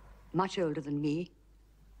 much older than me.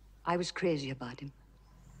 I was crazy about him.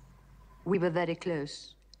 We were very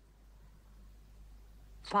close.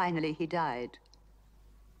 Finally, he died.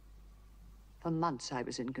 For months I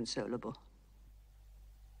was inconsolable.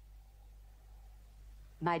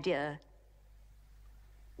 My dear,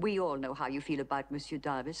 we all know how you feel about Monsieur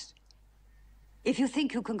Darvis. If you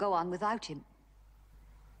think you can go on without him.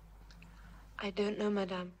 I don't know,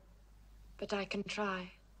 madame, but I can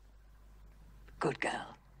try. Good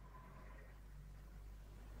girl.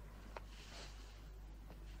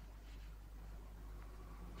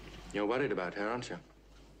 You're worried about her, aren't you?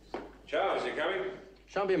 Charles, you coming?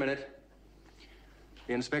 Shan't be a minute.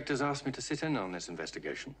 The inspector's asked me to sit in on this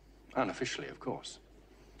investigation. Unofficially, of course.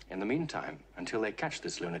 In the meantime, until they catch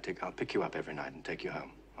this lunatic, I'll pick you up every night and take you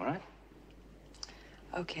home. All right?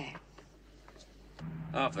 Okay.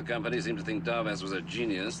 Half the company seemed to think Darvis was a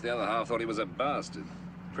genius. The other half thought he was a bastard.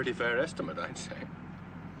 Pretty fair estimate, I'd say.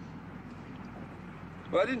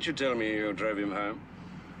 Why didn't you tell me you drove him home?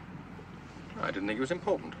 I didn't think it was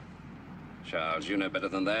important. Charles, you know better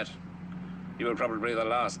than that. You were probably the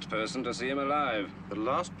last person to see him alive. The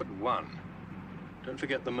last but one. Don't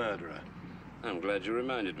forget the murderer. I'm glad you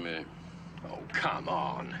reminded me. Oh, come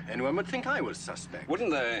on. Anyone would think I was suspect.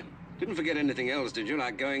 Wouldn't they? Didn't forget anything else, did you?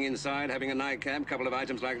 Like going inside, having a nightcap, couple of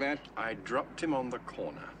items like that? I dropped him on the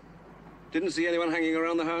corner. Didn't see anyone hanging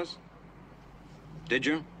around the house? Did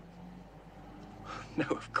you? No,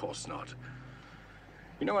 of course not.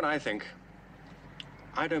 You know what I think?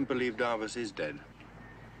 I don't believe Darvis is dead.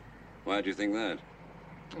 Why do you think that?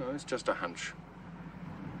 Oh, it's just a hunch.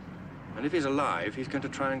 And if he's alive, he's going to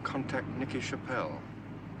try and contact Nicky Chappelle.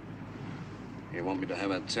 You want me to have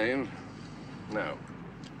that tailed? No.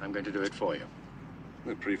 I'm going to do it for you.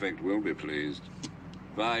 The prefect will be pleased.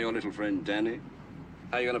 Via your little friend Danny.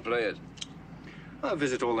 How are you going to play it? I'll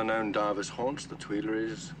visit all the known Darvis haunts, the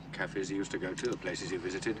Tuileries, cafes he used to go to, the places he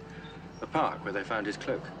visited, the park where they found his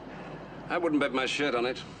cloak. I wouldn't bet my shirt on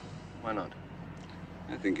it. Why not?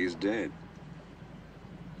 I think he's dead.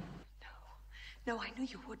 No, I knew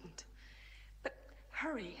you wouldn't. But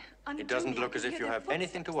hurry. It doesn't look as if you have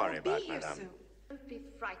anything to worry about, madame. Don't be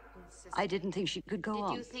frightened, sister. I didn't think she could go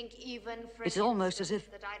on. Did you think even for It's an almost as if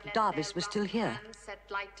instant that I'd let Darvis their was still rough here. hands set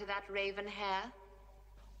light to that raven hair?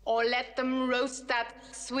 Or let them roast that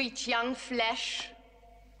sweet young flesh?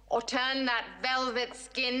 Or turn that velvet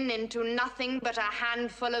skin into nothing but a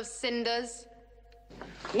handful of cinders?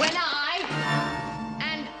 When I,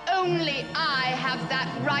 and only I, have that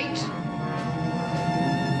right.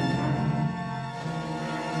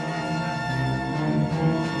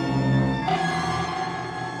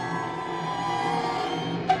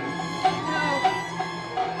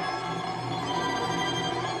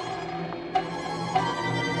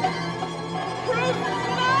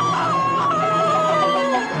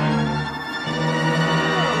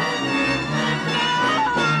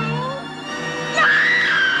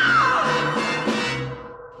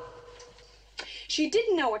 She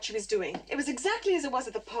didn't know what she was doing. It was exactly as it was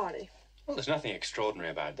at the party. Well, there's nothing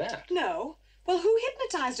extraordinary about that. No. Well, who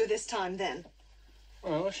hypnotized her this time, then?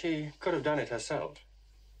 Well, she could have done it herself.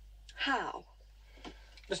 How?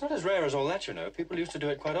 It's not as rare as all that, you know. People used to do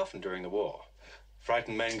it quite often during the war.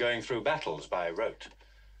 Frighten men going through battles by rote.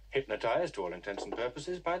 Hypnotized, to all intents and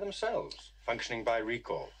purposes, by themselves. Functioning by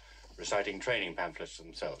recall. Reciting training pamphlets to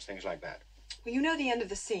themselves, things like that. Well, you know the end of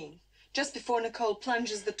the scene. Just before Nicole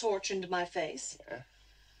plunges the torch into my face. Yeah?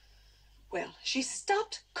 Well, she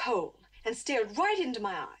stopped cold and stared right into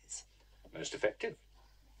my eyes. Most effective.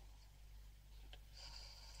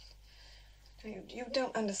 You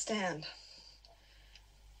don't understand.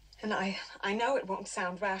 And I know it won't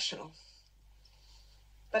sound rational.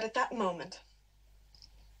 But at that moment,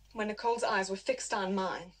 when Nicole's eyes were fixed on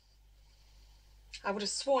mine, I would have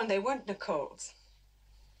sworn they weren't Nicole's,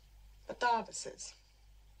 but Darvis's.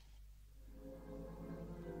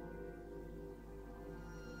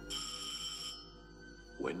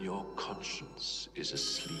 When your conscience is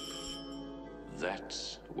asleep,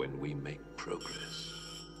 that's when we make progress.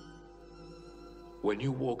 When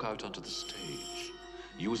you walk out onto the stage,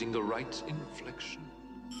 using the right inflection,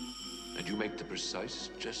 and you make the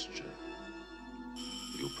precise gesture,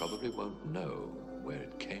 you probably won't know where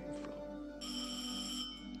it came from.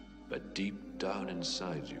 But deep down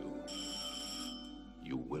inside you,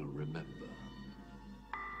 you will remember.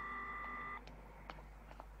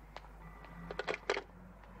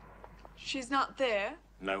 She's not there?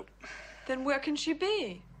 No. Then where can she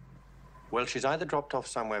be? Well, she's either dropped off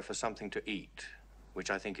somewhere for something to eat, which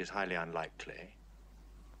I think is highly unlikely,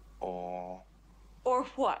 or... Or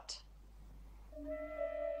what?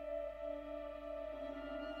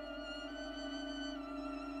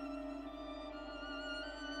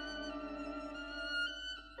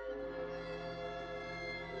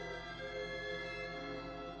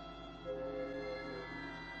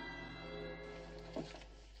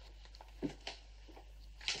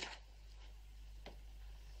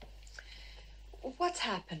 What's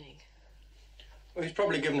happening? Well, he's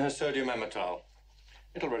probably given her sodium amytal.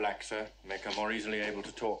 It'll relax her, make her more easily able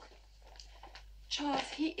to talk. Charles,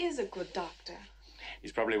 he is a good doctor.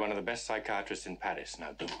 He's probably one of the best psychiatrists in Paris.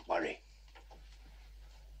 Now, don't worry.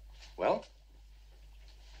 Well?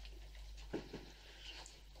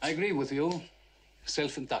 I agree with you.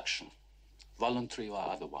 Self-induction, voluntary or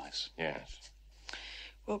otherwise. Yes.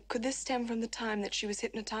 Well, could this stem from the time that she was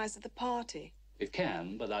hypnotized at the party? It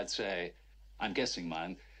can, but I'd say, I'm guessing,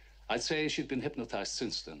 mind, I'd say she'd been hypnotized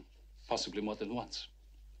since then, possibly more than once.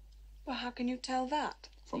 Well, how can you tell that?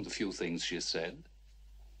 From the few things she has said.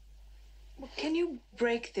 Well, can you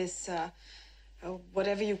break this,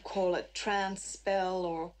 whatever you call it, trance spell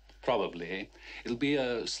or... Probably. It'll be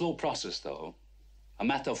a slow process, though. A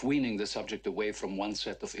matter of weaning the subject away from one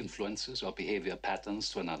set of influences or behavior patterns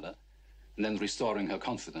to another, and then restoring her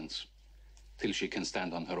confidence till she can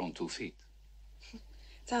stand on her own 2 feet.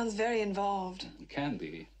 Sounds very involved. It can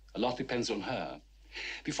be. A lot depends on her.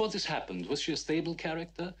 Before this happened, was she a stable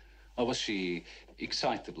character, or was she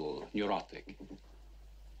excitable, neurotic?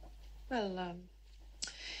 Well,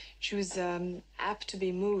 she was apt to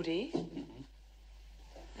be moody.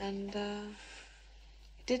 And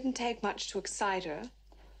it didn't take much to excite her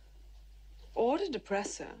or to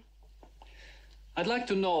depress her. I'd like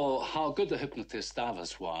to know how good a hypnotist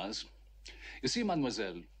Davos was. You see,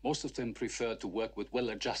 mademoiselle, most of them prefer to work with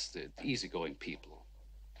well-adjusted, easygoing people.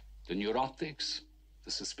 The neurotics,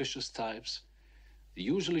 the suspicious types, they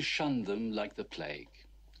usually shun them like the plague.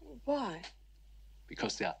 Why?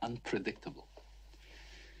 Because they are unpredictable.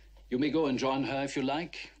 You may go and join her if you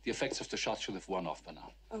like. The effects of the shot should have worn off by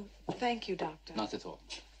now. Oh, thank you, Doctor. Not at all.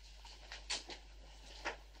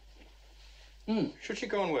 Should she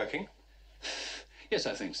go on working? Yes,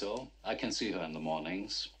 I think so. I can see her in the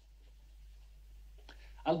mornings.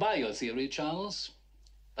 I'll buy your theory, Charles,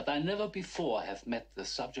 but I never before have met the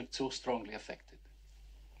subject so strongly affected.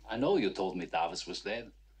 I know you told me Davos was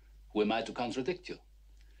dead. Who am I to contradict you?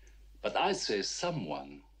 But I'd say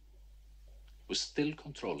someone was still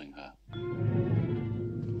controlling her.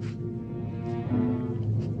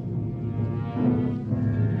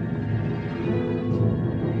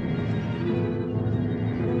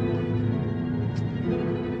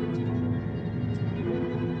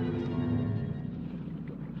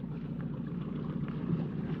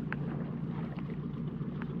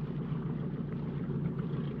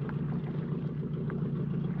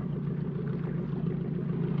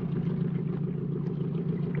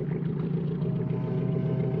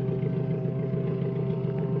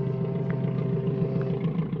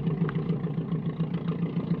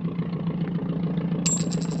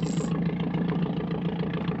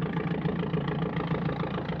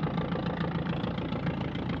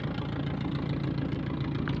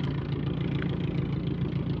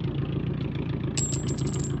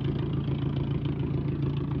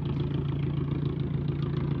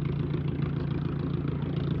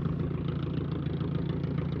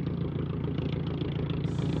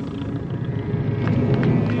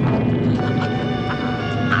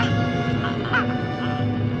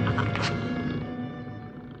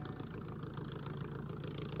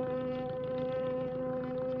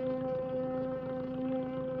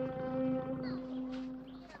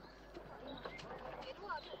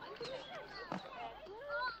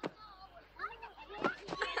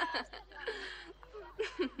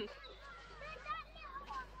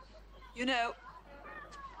 You know,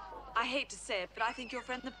 I hate to say it, but I think your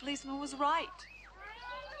friend the policeman was right.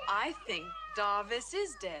 I think Darvis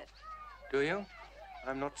is dead. Do you?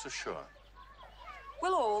 I'm not so sure.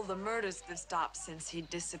 Well, all the murders have stopped since he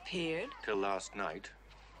disappeared. Till last night.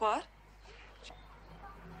 What?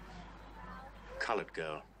 Colored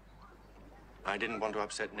girl. I didn't want to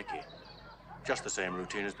upset Nikki. Just the same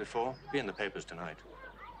routine as before. Be in the papers tonight.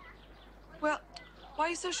 Well, why are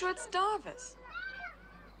you so sure it's Darvis?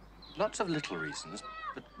 Lots of little reasons,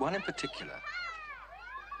 but one in particular.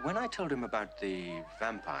 When I told him about the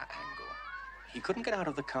vampire angle, he couldn't get out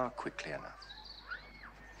of the car quickly enough.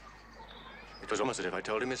 It was almost as if I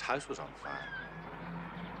told him his house was on fire.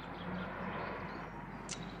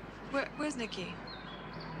 Where's Nikki?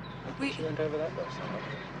 She went over that last summer.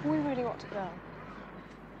 We really ought to go.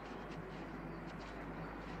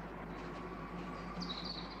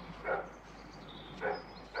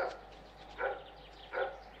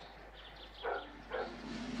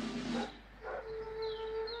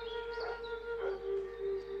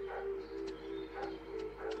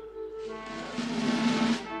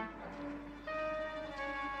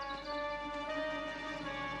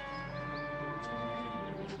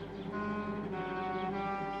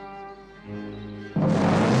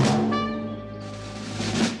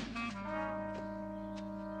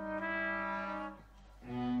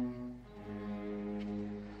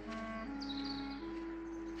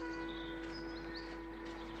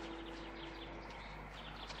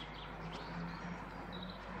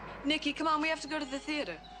 Nicky, come on, we have to go to the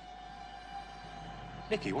theater.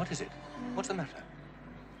 Nicky, what is it? What's the matter?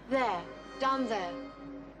 There, down there.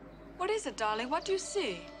 What is it, darling? What do you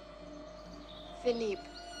see? Philippe.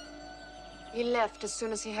 He left as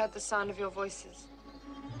soon as he heard the sound of your voices.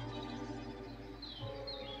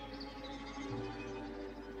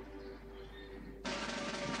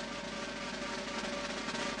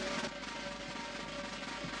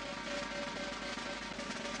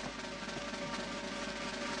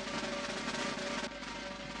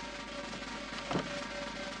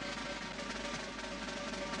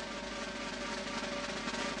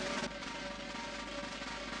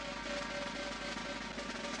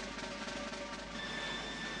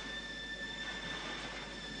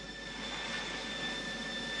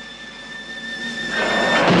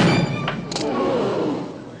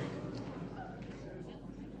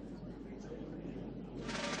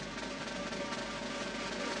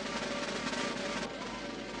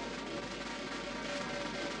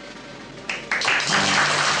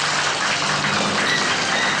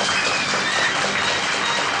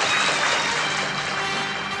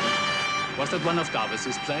 Was that one of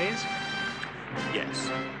Darvis's plays? Yes.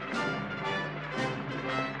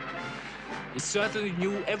 He certainly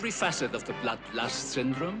knew every facet of the bloodless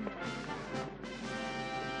syndrome.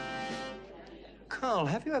 Carl,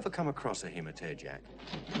 have you ever come across a hematodiac?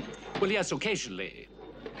 Well, yes, occasionally.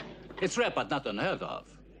 It's rare, but not unheard of.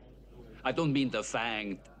 I don't mean the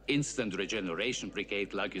fanged instant regeneration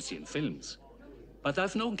brigade like you see in films. But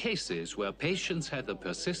I've known cases where patients had a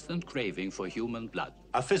persistent craving for human blood.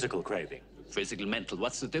 A physical craving? Physical, mental,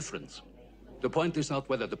 what's the difference? The point is not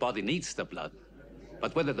whether the body needs the blood,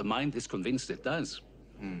 but whether the mind is convinced it does.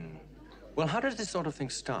 Well, how does this sort of thing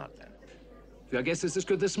start, then? Your guess is as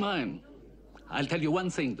good as mine. I'll tell you one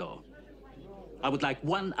thing, though. I would like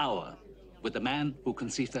 1 hour with the man who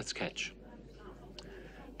conceived that sketch.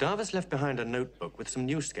 Darvis left behind a notebook with some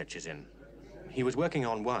new sketches in. He was working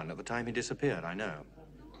on one at the time he disappeared, I know.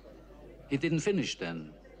 He didn't finish,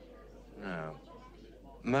 then? No.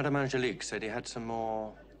 Madame Angelique said he had some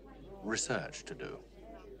more research to do.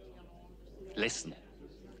 Listen.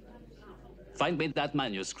 Find me that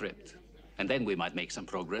manuscript, and then we might make some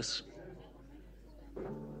progress.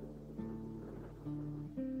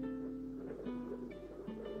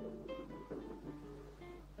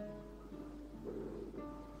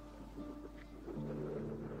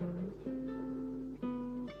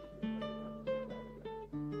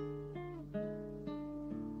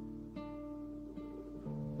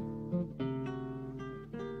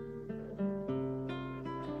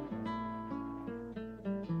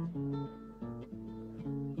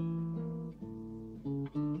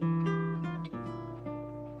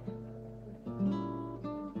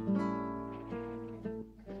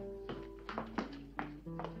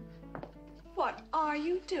 What are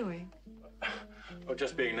you doing? Oh,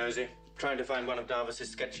 just being nosy. Trying to find one of Darvis's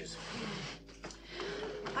sketches.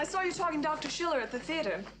 I saw you talking to Dr. Schiller at the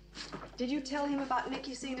theater. Did you tell him about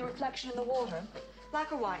Nicky seeing the reflection in the water?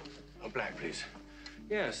 Black or white? Oh, black, please.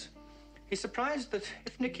 Yes. He's surprised that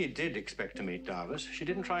if Nicky did expect to meet Darvis, she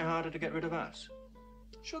didn't try harder to get rid of us.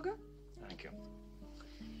 Sugar? Thank you.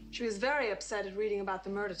 She was very upset at reading about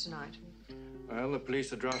the murder tonight. Well, the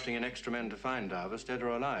police are drafting in extra men to find Darvis, dead or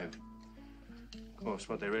alive. Of course,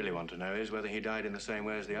 what they really want to know is whether he died in the same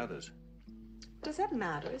way as the others. Does that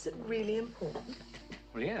matter? Is it really important?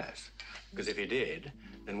 Well, yes. Because if he did,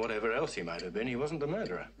 then whatever else he might have been, he wasn't the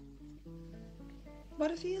murderer.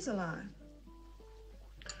 What if he is alive?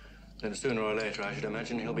 Then sooner or later, I should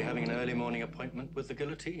imagine he'll be having an early morning appointment with the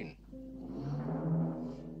guillotine.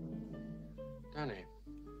 Danny,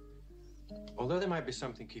 although there might be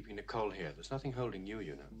something keeping Nicole here, there's nothing holding you,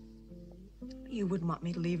 you know. You wouldn't want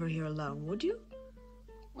me to leave her here alone, would you?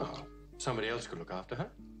 Well, somebody else could look after her.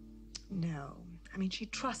 No. I mean, she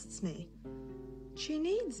trusts me. She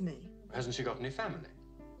needs me. Hasn't she got any family?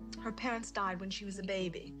 Her parents died when she was a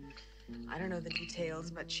baby. I don't know the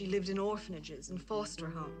details, but she lived in orphanages and foster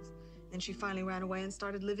homes. Then she finally ran away and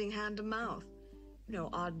started living hand to mouth. You know,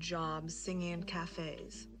 odd jobs, singing in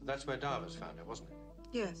cafes. That's where Darvis found her, wasn't it?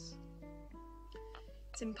 Yes.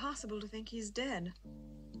 It's impossible to think he's dead.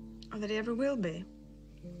 Or that he ever will be.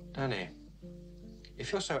 Danny,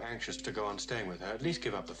 if you're so anxious to go on staying with her, at least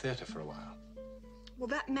give up the theater for a while. Well,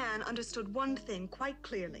 that man understood one thing quite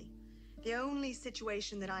clearly. The only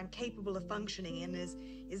situation that I'm capable of functioning in is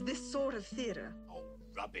this sort of theater. Oh,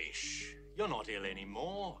 rubbish. You're not ill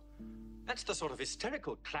anymore. That's the sort of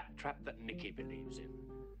hysterical claptrap that Nicky believes in.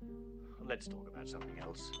 Let's talk about something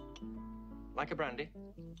else. Like a brandy?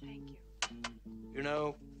 Thank you. You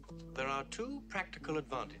know, there are two practical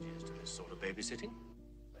advantages to this sort of babysitting.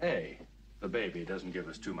 A, the baby doesn't give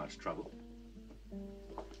us too much trouble.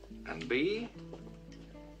 And B,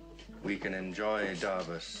 we can enjoy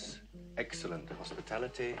Darvis' excellent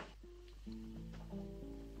hospitality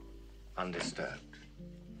undisturbed.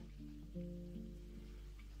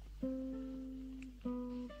 Do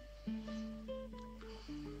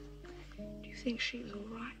you think she's all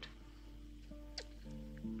right?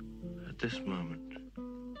 At this moment,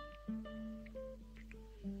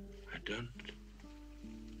 I don't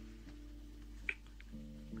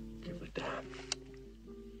give a damn.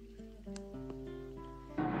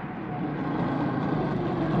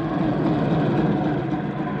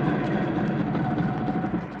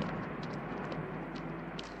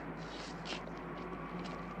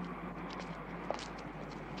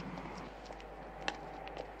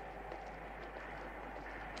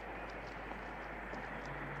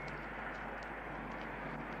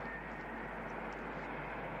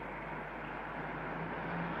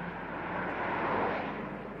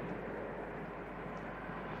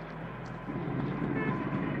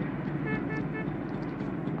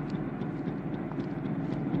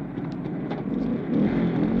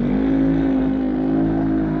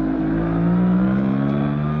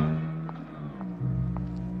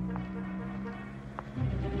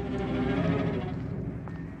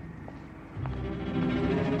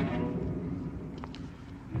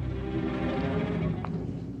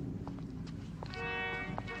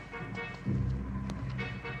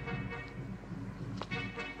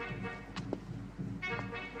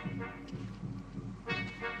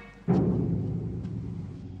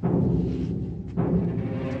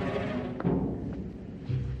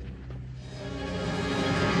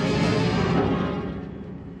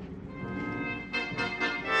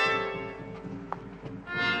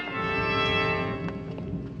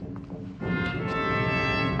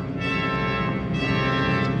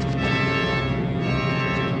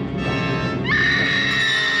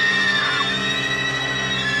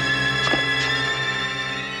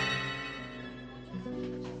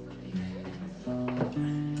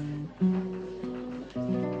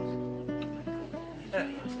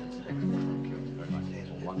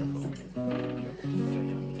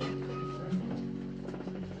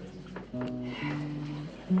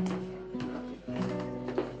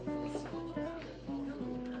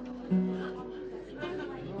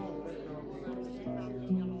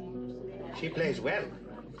 She plays well.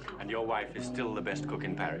 And your wife is still the best cook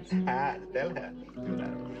in Paris? Ah, tell her.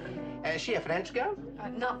 Is she a French girl?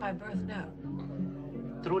 Not by birth, no.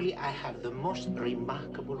 Truly, I have the most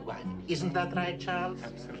remarkable wife. Isn't that right, Charles?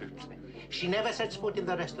 Absolutely. She never sets foot in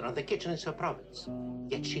the restaurant. The kitchen is her province.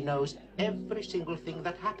 Yet she knows every single thing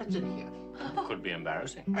that happens in here. Could be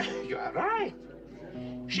embarrassing. You are right.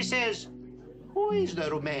 She says, who is the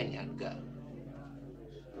Romanian girl?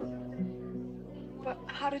 But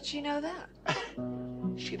how did she know that?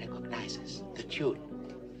 She recognizes the tune.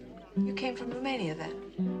 You came from Romania, then?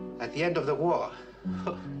 At the end of the war.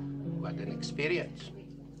 What an experience.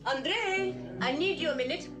 Andre, I need you a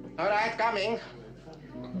minute. All right, coming.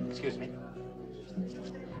 Excuse me.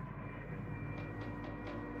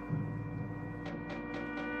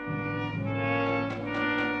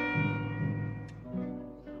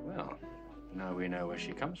 Well, now we know where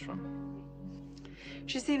she comes from.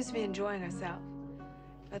 She seems to be enjoying herself.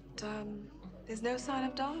 But, there's no sign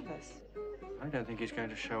of Darvis. I don't think he's going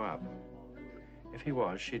to show up. If he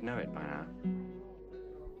was, she'd know it by now.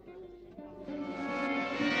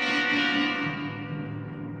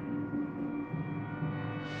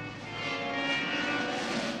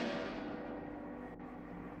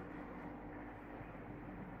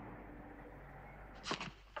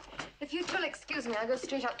 If you will excuse me, I'll go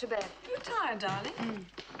straight up to bed. You're tired, darling.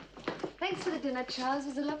 Thanks for the dinner, Charles. It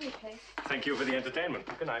was a lovely place. Thank you for the entertainment.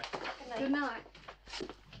 Good night. Good night. Is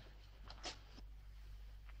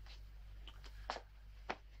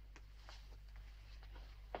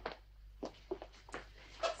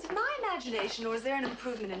it my imagination, or is there an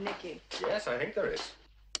improvement in Nikki? Yes, I think there is.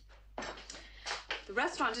 The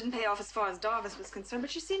restaurant didn't pay off as far as Darvis was concerned,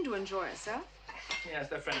 but she seemed to enjoy herself. Yes,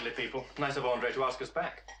 they're friendly people. Nice of Andre to ask us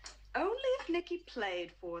back. Only if Nikki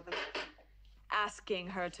played for them. Asking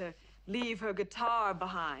her to leave her guitar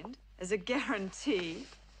behind as a guarantee.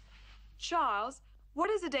 Charles, what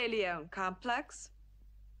is a De Leon complex?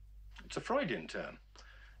 It's a Freudian term.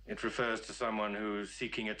 It refers to someone who's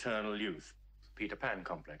seeking eternal youth. Peter Pan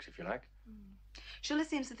complex, if you like. Shirley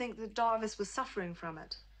seems to think that Darvis was suffering from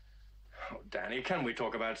it. Oh, Danny, can we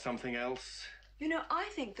talk about something else? You know, I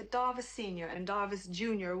think that Darvis Sr. and Darvis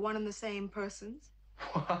Jr. are one and the same persons.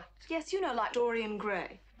 What? Yes, you know, like Dorian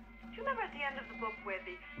Gray. you remember at the end of the book where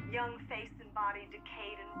the young face and body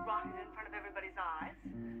decayed and rotted in front of everybody's eyes?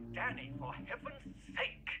 Danny, for heaven's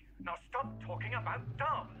sake, now stop talking about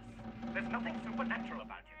dolls. There's nothing supernatural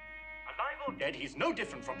about him. Alive or dead, he's no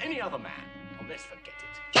different from any other man. Oh, let's forget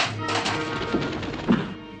it.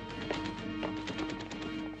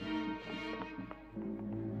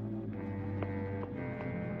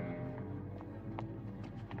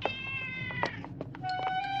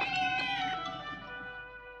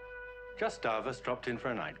 Just Davos dropped in for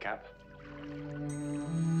a nightcap.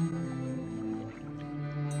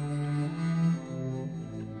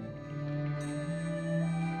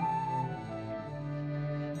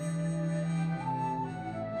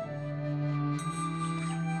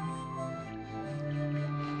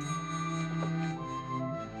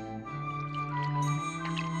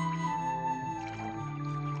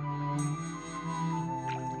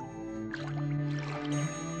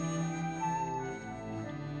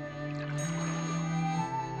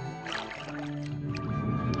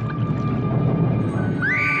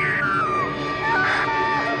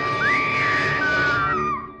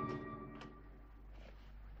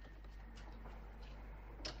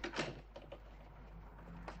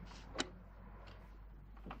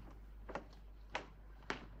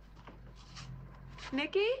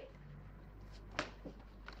 Nikki?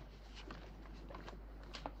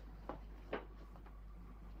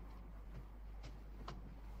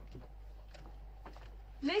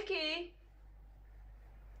 Nikki?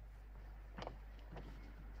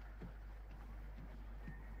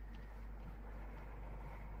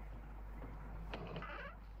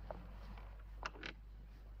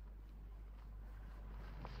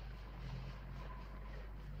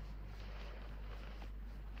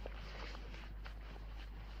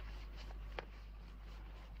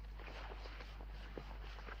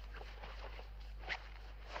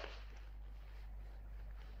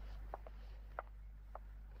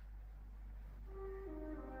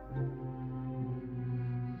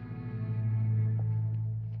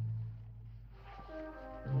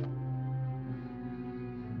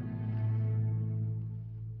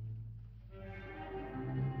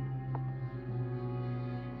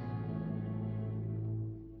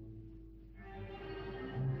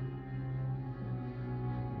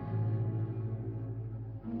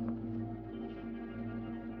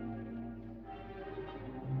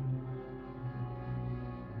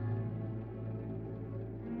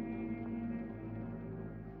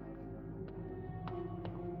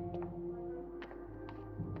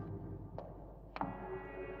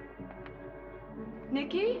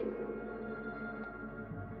 Nikki?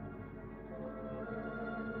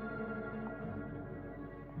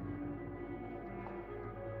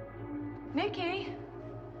 Nikki?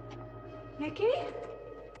 Nikki?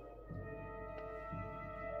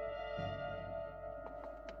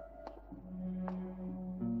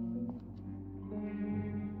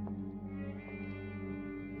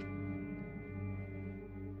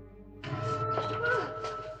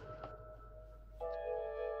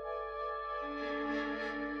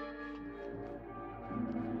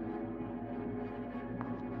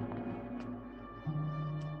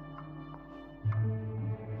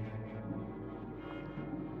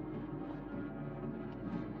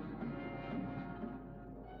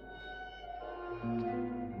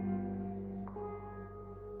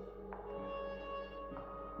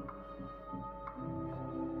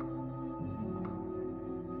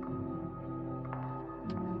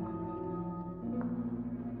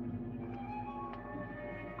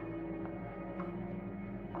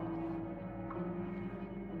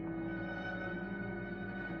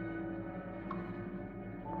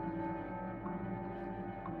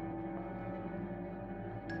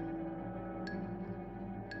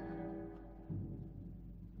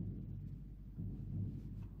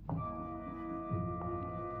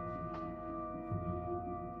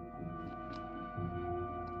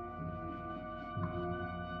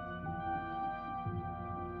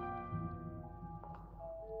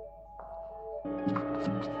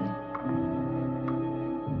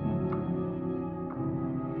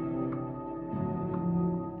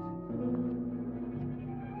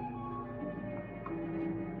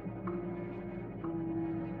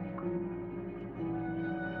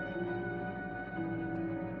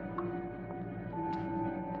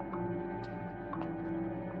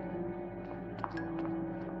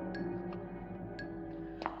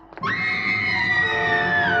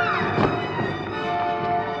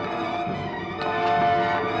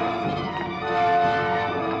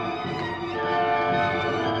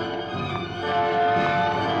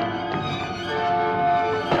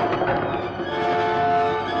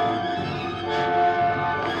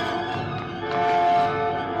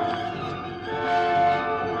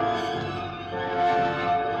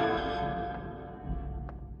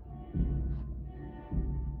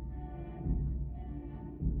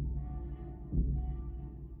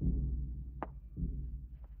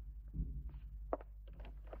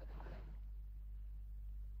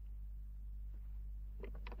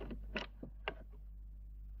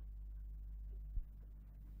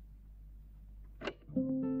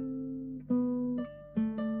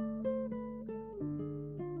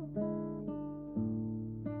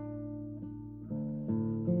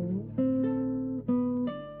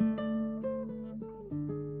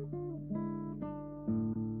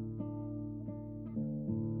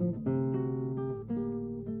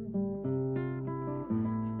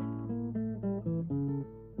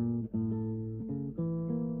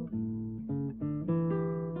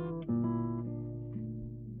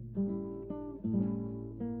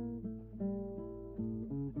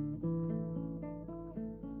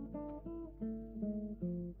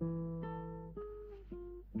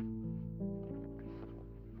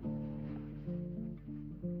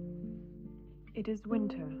 It is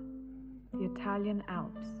winter, the Italian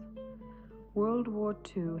Alps. World War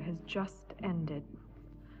II has just ended.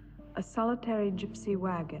 A solitary gypsy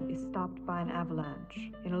wagon is stopped by an avalanche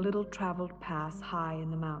in a little traveled pass high in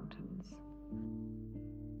the mountains.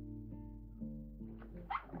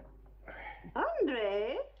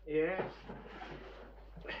 Andre? Yes?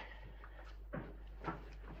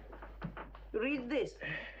 Read this.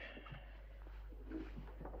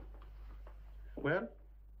 Well?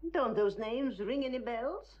 Don't those names ring any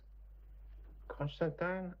bells?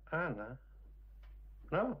 Constantine, Anna?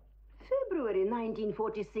 No. February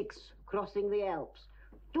 1946, crossing the Alps.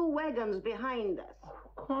 2 wagons behind us.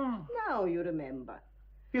 Oh, come. Now you remember.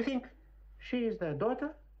 You think she is their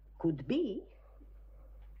daughter? Could be.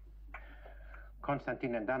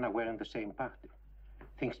 Constantine and Anna were in the same party.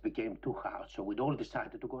 Things became too hard, so we'd all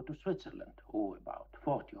decided to go to Switzerland. Oh, about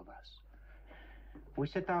 40 of us. We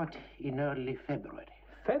set out in early February.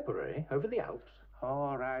 February? Over the Alps?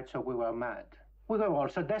 All right, so we were mad. We were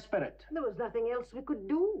also desperate. There was nothing else we could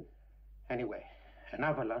do. Anyway, an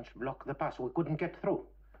avalanche blocked the pass. We couldn't get through.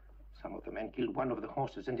 Some of the men killed one of the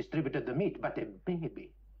horses and distributed the meat, but a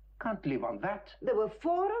baby can't live on that. There were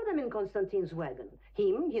 4 of them in Constantine's wagon.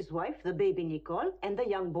 Him, his wife, the baby Nicole, and the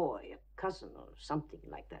young boy, a cousin or something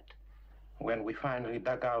like that. When we finally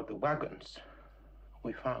dug out the wagons,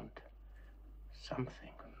 we found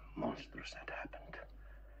something monstrous had happened.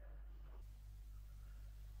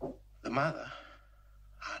 The mother,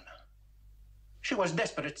 Anna, she was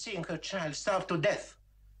desperate seeing her child starve to death.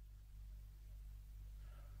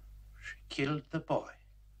 She killed the boy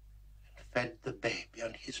and fed the baby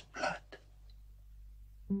on his blood.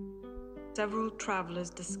 Several travelers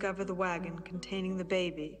discover the wagon containing the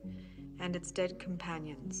baby and its dead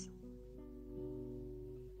companions.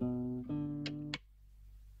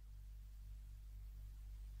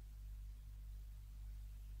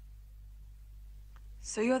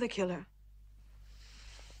 So you're the killer?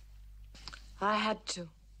 I had to.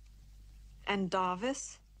 And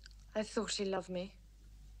Darvis? I thought he loved me,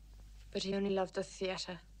 but he only loved the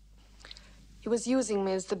theater. He was using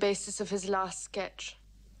me as the basis of his last sketch,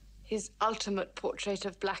 his ultimate portrait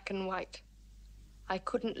of black and white. I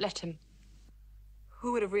couldn't let him.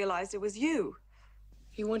 Who would have realized it was you?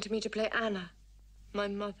 He wanted me to play Anna, my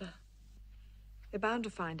mother. They're bound to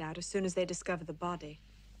find out as soon as they discover the body.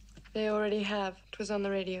 They already have. It was on the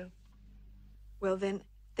radio. Well, then,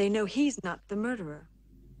 they know he's not the murderer.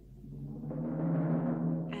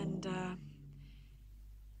 And,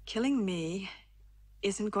 killing me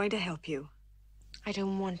isn't going to help you. I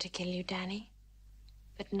don't want to kill you, Danny.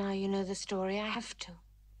 But now you know the story, I have to.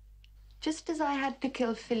 Just as I had to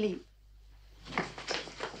kill Philippe.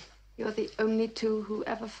 You're the only 2 who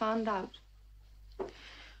ever found out.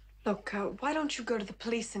 Look, why don't you go to the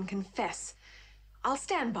police and confess? I'll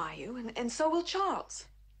stand by you, and so will Charles.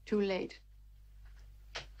 Too late.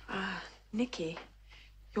 Nikki,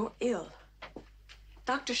 you're ill.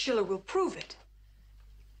 Dr. Schiller will prove it.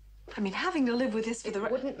 I mean, having to live with this for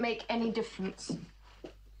It wouldn't make any difference.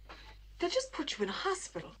 They'll just put you in a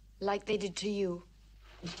hospital. Like they did to you.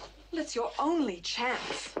 Well, it's your only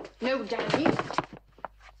chance. No, Danny.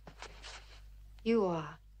 You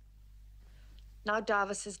are. Now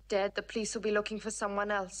Darvis is dead, the police will be looking for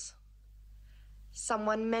someone else.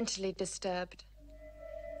 Someone mentally disturbed.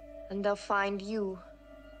 And they'll find you.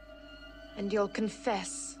 And you'll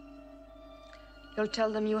confess. You'll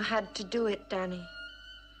tell them you had to do it, Danny.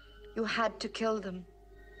 You had to kill them.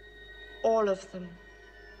 All of them.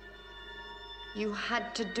 You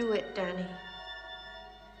had to do it, Danny.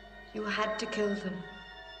 You had to kill them.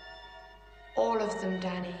 All of them,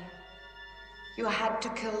 Danny. You had to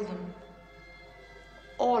kill them.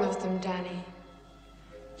 All of them, Danny.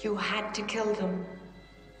 You had to kill them.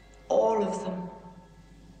 All of them.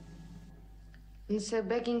 And so,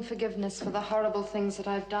 begging forgiveness for the horrible things that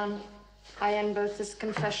I've done, I end both this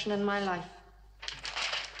confession and my life.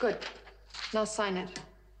 Good. Now sign it.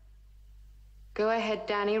 Go ahead,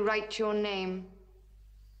 Danny. Write your name.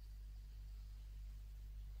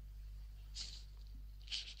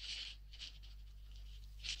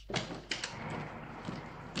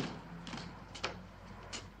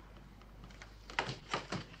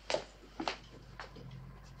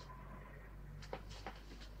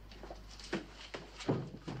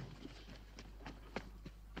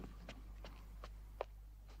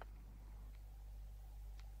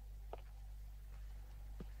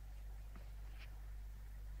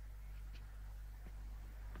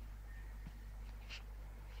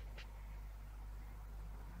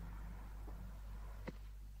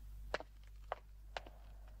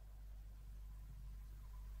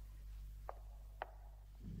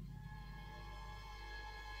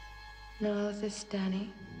 Now this,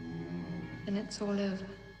 Danny, then it's all over.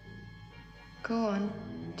 Go on,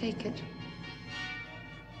 take it.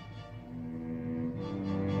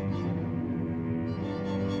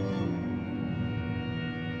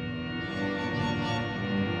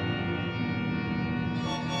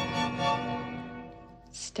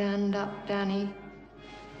 Stand up, Danny.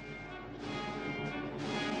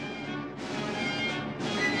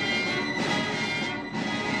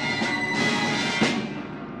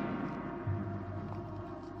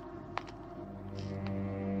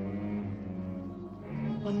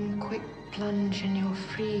 One quick plunge and you're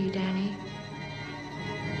free, Danny.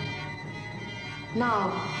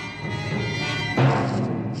 Now.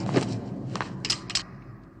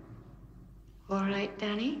 All right,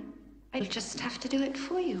 Danny. I'll just have to do it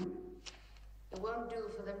for you. It won't do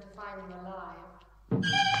for them to find him alive.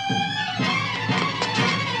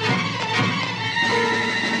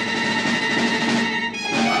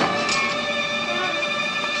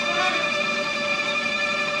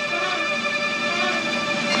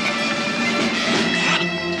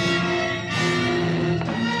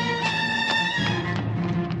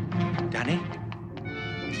 Danny?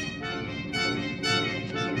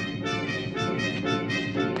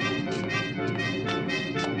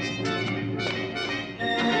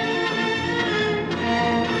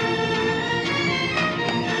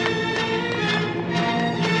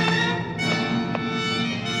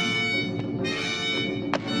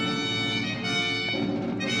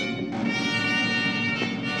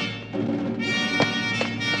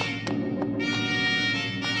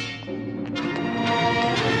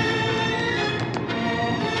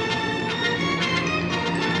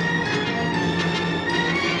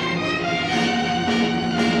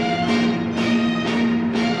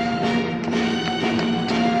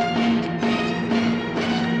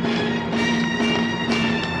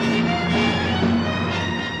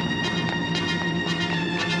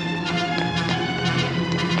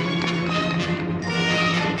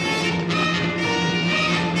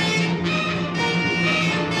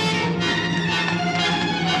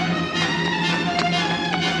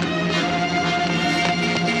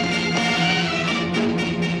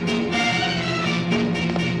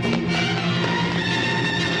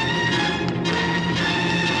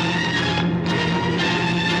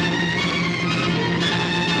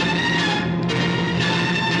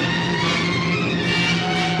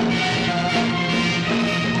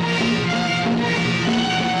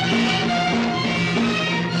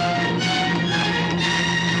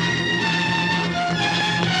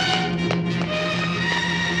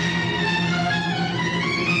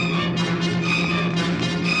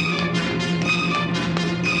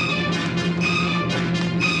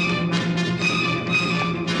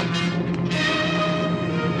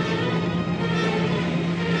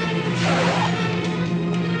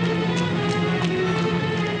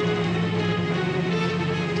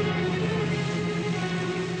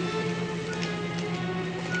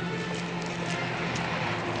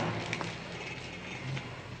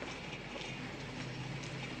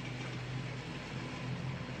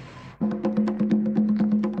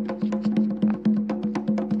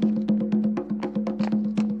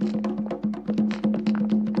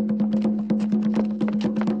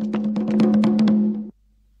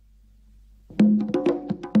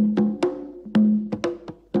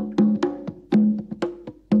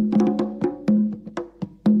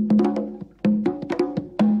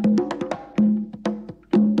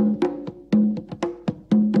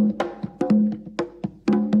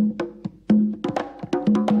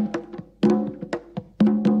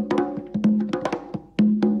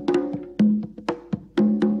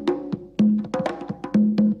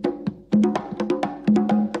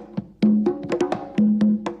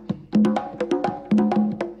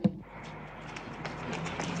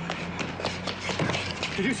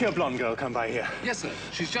 Did you see a blonde girl come by here? Yes, sir.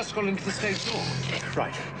 She's just gone into the stage door.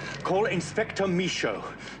 Right. Call Inspector Michaud.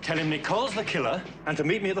 Tell him Nicole's the killer and to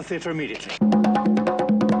meet me at the theatre immediately.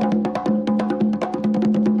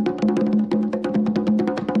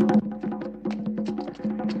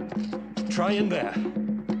 Try in there.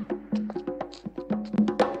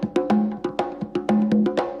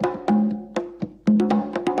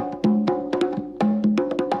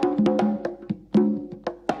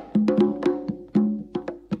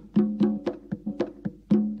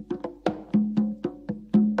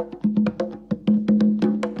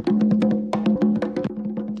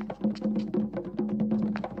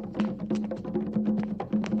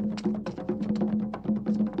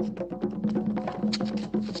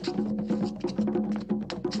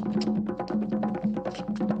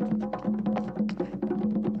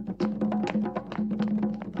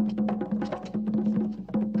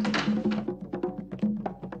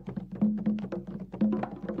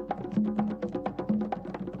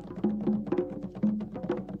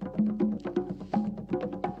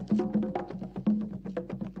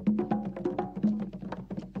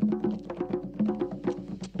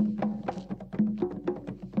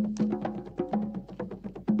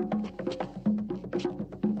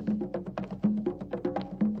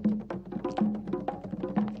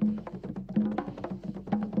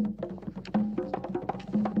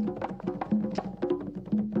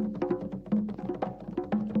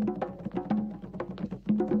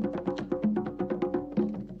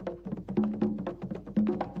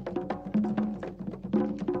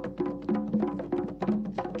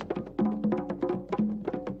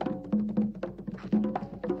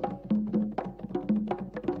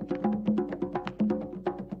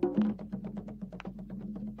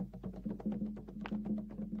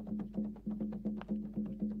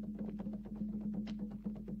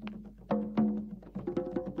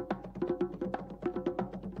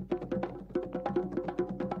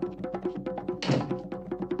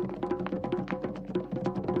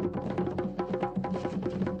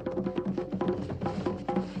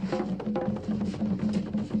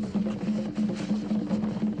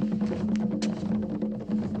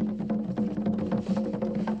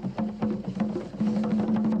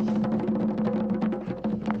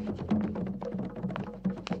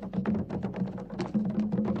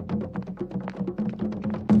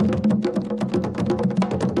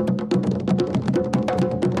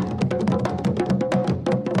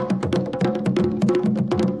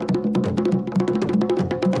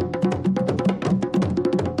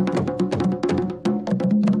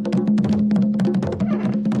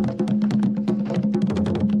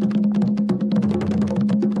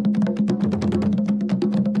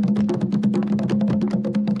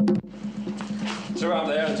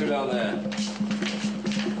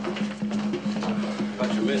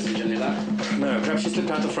 any luck? No, perhaps she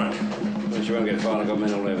slipped out the front. Well, she won't get far. I've got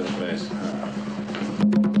men all over the place.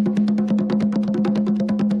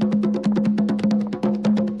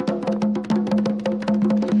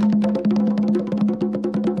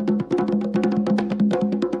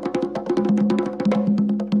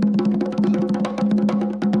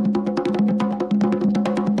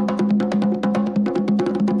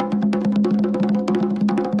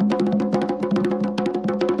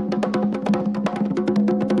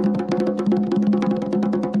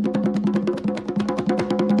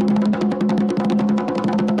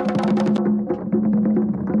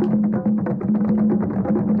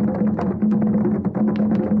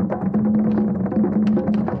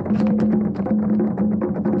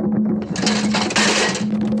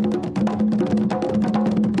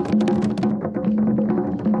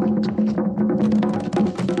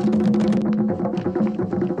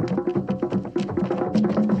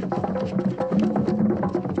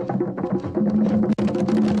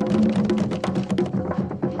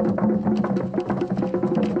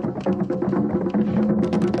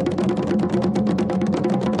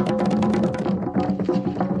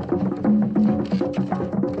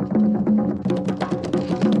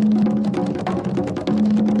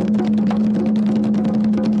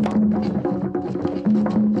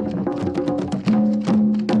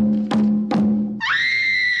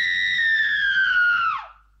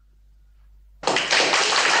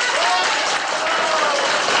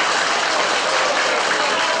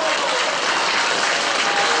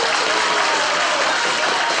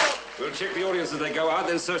 Check the audience as they go out,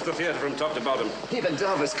 then search the theatre from top to bottom. Even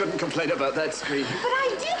Darvis couldn't complain about that scream. But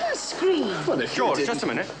I didn't scream. Well, if George, you didn't... just a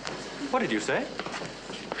minute. What did you say?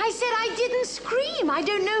 I said I didn't scream. I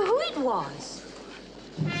don't know who it was.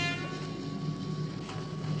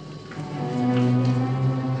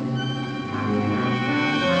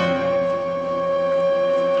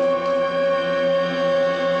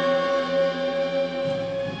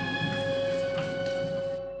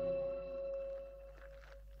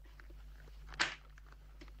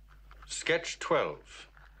 Sketch 12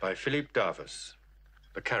 by Philippe Darvis,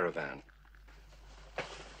 The Caravan.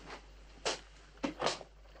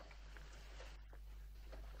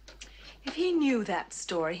 If he knew that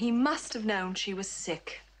story, he must have known she was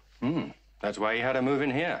sick. That's why he had her move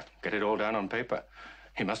in here, get it all down on paper.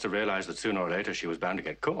 He must have realized that sooner or later she was bound to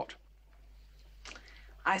get caught.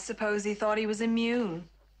 I suppose he thought he was immune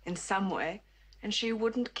in some way, and she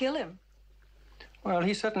wouldn't kill him. Well,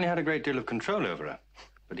 he certainly had a great deal of control over her,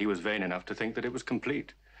 but he was vain enough to think that it was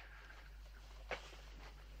complete.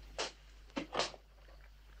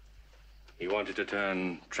 He wanted to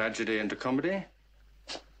turn tragedy into comedy,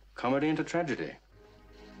 comedy into tragedy.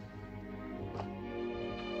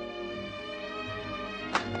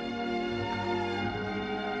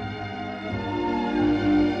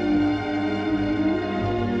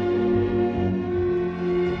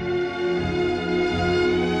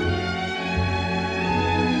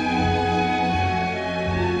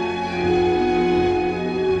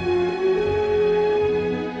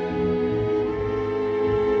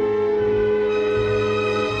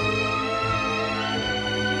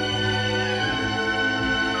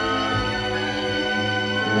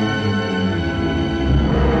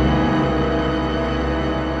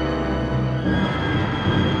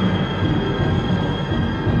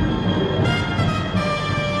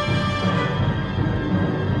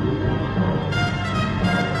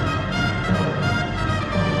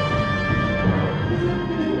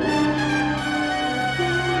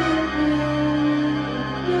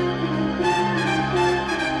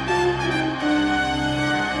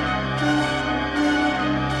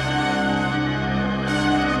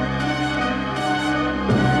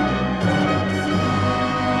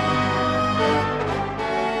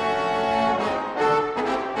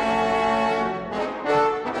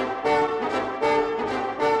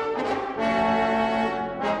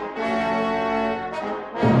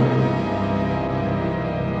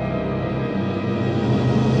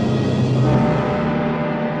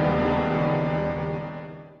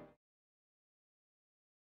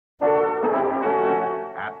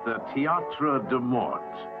 Théâtre de Mort,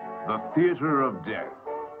 the theater of death.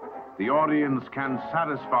 The audience can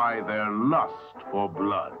satisfy their lust for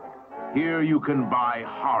blood. Here you can buy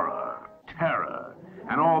horror, terror,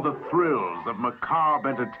 and all the thrills of macabre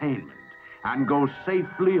entertainment, and go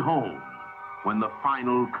safely home when the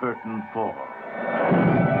final curtain falls.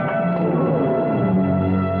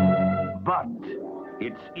 But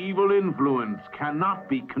its evil influence cannot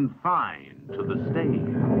be confined to the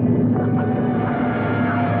stage.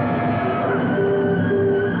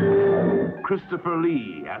 Christopher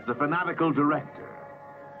Lee as the fanatical director,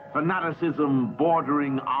 fanaticism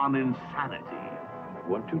bordering on insanity. I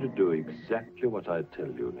want you to do exactly what I tell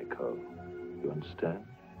you, Nicole. You understand?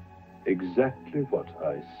 Exactly what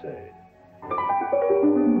I say.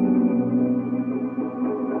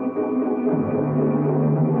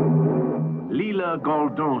 Lelia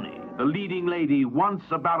Goldoni, the leading lady, once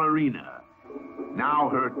a ballerina. Now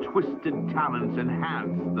her twisted talents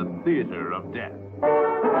enhance the theater of death.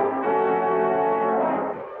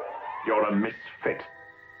 You're a misfit.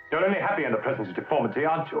 You're only happy in the presence of deformity,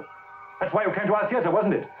 aren't you? That's why you came to our theater,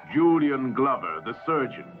 wasn't it? Julian Glover, the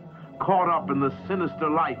surgeon, caught up in the sinister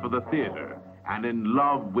life of the theater and in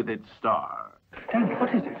love with its star. Danny,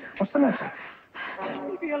 what is it? What's the matter?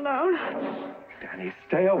 Leave me alone. Danny,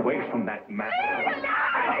 stay away from that man.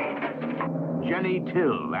 Jenny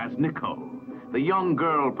Till as Nicole, the young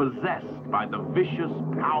girl possessed by the vicious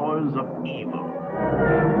powers of evil.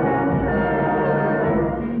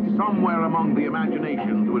 Somewhere among the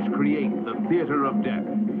imaginations which create the theater of death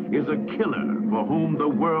is a killer for whom the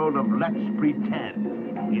world of let's pretend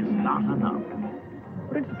is not enough.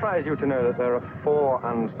 Would it surprise you to know that there are 4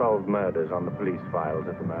 unsolved murders on the police files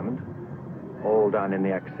at the moment? All done in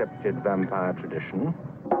the accepted vampire tradition.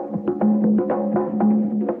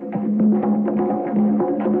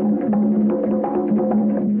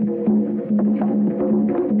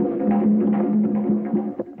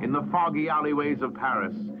 In the foggy alleyways of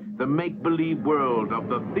Paris, the make-believe world of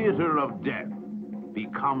the theater of death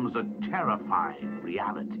becomes a terrifying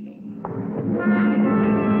reality.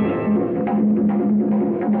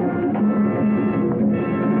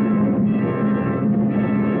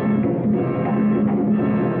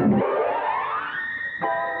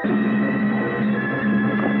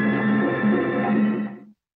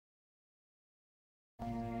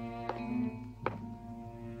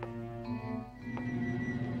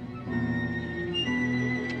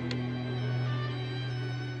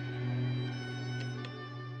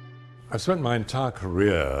 I've spent my entire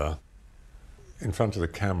career in front of the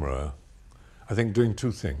camera, I think, doing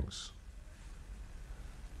 2 things.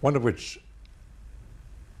 One of which,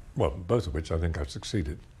 well, both of which I think I've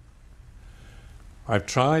succeeded. I've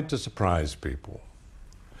tried to surprise people.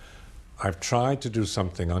 I've tried to do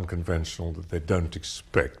something unconventional that they don't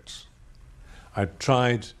expect. I've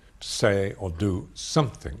tried to say or do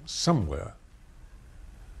something, somewhere,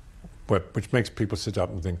 which makes people sit up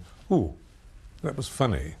and think, ooh, that was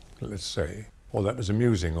funny, let's say, or that was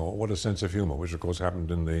amusing, or what a sense of humor, which of course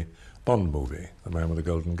happened in the Bond movie, The Man with the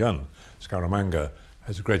Golden Gun. Scaramanga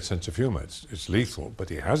has a great sense of humor. It's lethal, but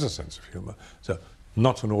he has a sense of humor. So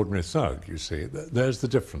not an ordinary thug, you see. There's the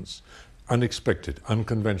difference. Unexpected,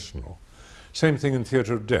 unconventional. Same thing in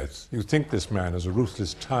Theatre of Death. You think this man is a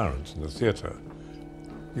ruthless tyrant in the theatre.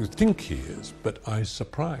 You think he is, but I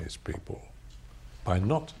surprise people by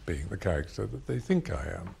not being the character that they think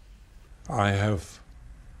I am. I have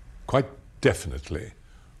quite definitely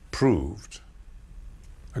proved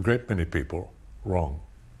a great many people wrong.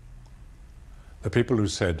 The people who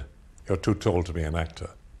said, you're too tall to be an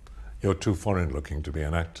actor, you're too foreign looking to be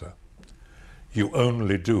an actor, you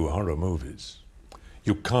only do horror movies,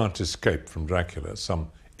 you can't escape from Dracula. Some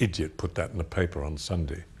idiot put that in the paper on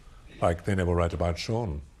Sunday, like they never write about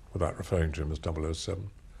Sean without referring to him as 007,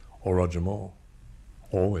 or Roger Moore,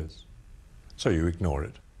 always. So you ignore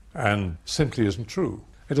it, and simply isn't true.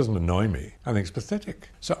 It doesn't annoy me. I think it's pathetic.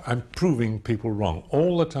 So I'm proving people wrong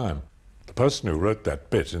all the time. The person who wrote that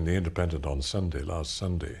bit in The Independent on Sunday, last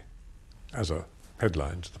Sunday, as a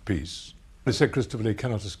headline to the piece, they said Christopher Lee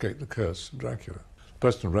cannot escape the curse of Dracula. The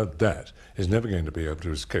person who wrote that is never going to be able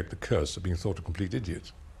to escape the curse of being thought a complete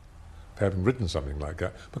idiot for having written something like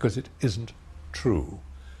that, because it isn't true.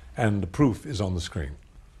 And the proof is on the screen.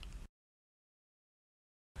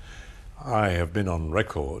 I have been on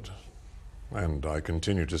record, and I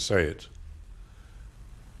continue to say it,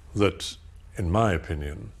 that, in my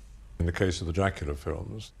opinion, in the case of the Dracula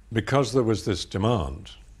films, because there was this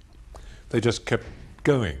demand, they just kept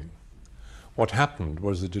going. What happened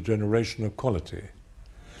was the degeneration of quality.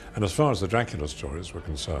 And as far as the Dracula stories were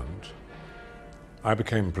concerned, I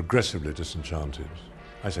became progressively disenchanted.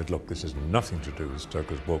 I said, look, this has nothing to do with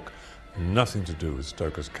Stoker's book, nothing to do with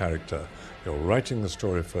Stoker's character. You're writing the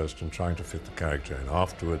story first and trying to fit the character in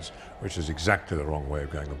afterwards, which is exactly the wrong way of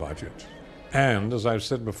going about it. And, as I've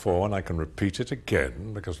said before, and I can repeat it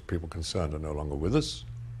again, because the people concerned are no longer with us,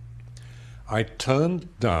 I turned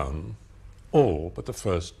down all but the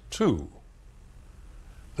first 2.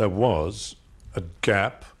 There was a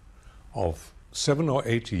gap of 7 or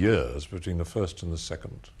 8 years between the first and the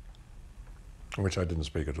second, in which I didn't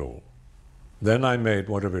speak at all. Then I made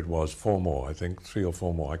whatever it was, 4 more, I think, 3 or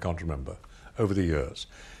 4 more, I can't remember, over the years.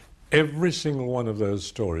 Every single one of those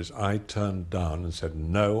stories I turned down and said,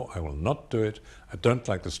 no, I will not do it. I don't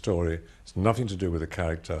like the story. It's nothing to do with the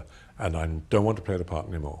character, and I don't want to play the part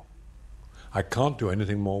anymore. I can't do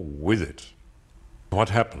anything more with it. What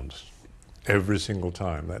happened every single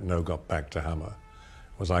time that no got back to Hammer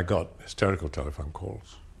was I got hysterical telephone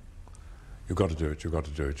calls. You've got to do it, you've got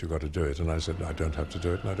to do it, you've got to do it. And I said, I don't have to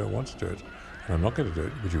do it and I don't want to do it. And I'm not going to do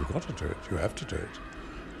it, but you've got to do it, you have to do it.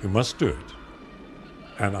 You must do it.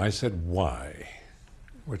 And I said, why?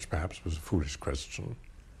 Which perhaps was a foolish question.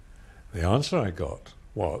 The answer I got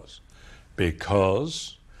was,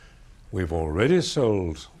 because we've already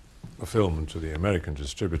sold the film to the American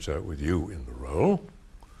distributor with you in the role,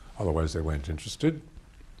 otherwise they weren't interested.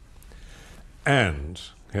 And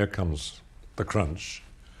here comes the crunch.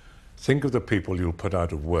 Think of the people you'll put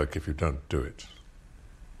out of work if you don't do it.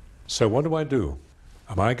 So what do?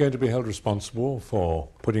 Am I going to be held responsible for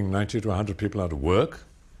putting 90 to 100 people out of work?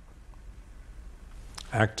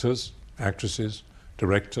 Actors, actresses,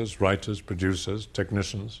 directors, writers, producers,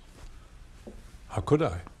 technicians. How could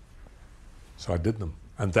I? So I did them.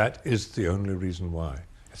 And that is the only reason why.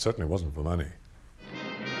 It certainly wasn't for money.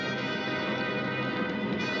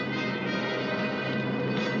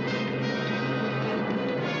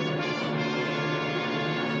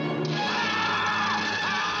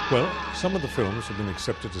 Well, some of the films have been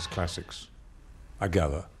accepted as classics, I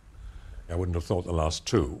gather. I wouldn't have thought the last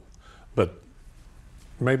two, but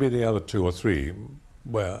maybe the other two or three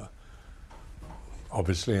were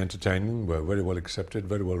obviously entertaining, were very well accepted,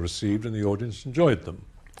 very well received, and the audience enjoyed them.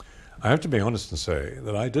 I have to be honest and say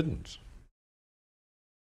that I didn't.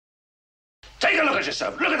 Take a look at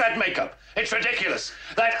yourself. Look at that makeup. It's ridiculous.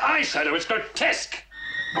 That eyeshadow is grotesque.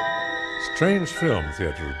 Strange film,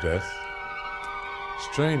 Theatre of Death.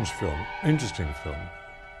 Strange film, interesting film.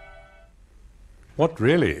 What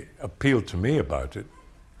really appealed to me about it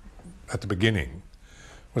at the beginning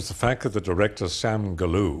was the fact that the director, Sam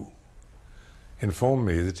Galoo, informed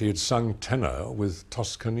me that he had sung tenor with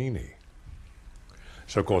Toscanini.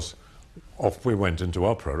 So, of course, off we went into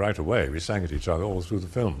opera right away. We sang at each other all through the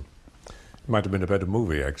film. It might have been a better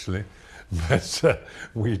movie, actually, but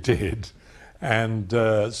we did. And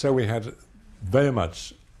so we had very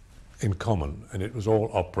much in common, and it was all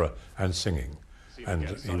opera and singing. And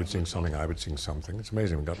he would sing something, I would sing something. It's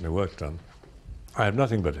amazing we got my work done. I have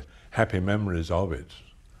nothing but happy memories of it,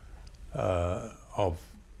 of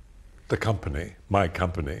the company, my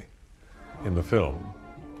company, in the film,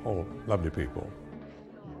 all lovely people.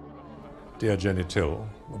 Dear Jenny Till,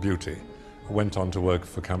 a beauty, who went on to work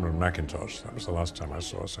for Cameron Mackintosh. That was the last time I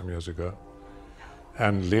saw her some years ago.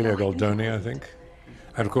 And Lelia Goldoni, I think.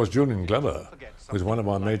 And of course, Julian Glover, who's one of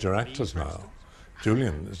our major actors now.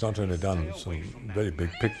 Julian has not only done some very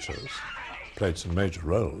big pictures, played some major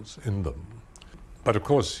roles in them, but of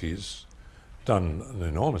course he's done an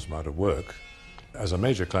enormous amount of work as a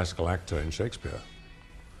major classical actor in Shakespeare,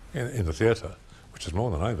 in the theatre, which is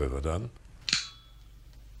more than I've ever done.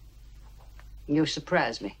 You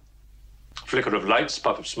surprise me. Flicker of lights,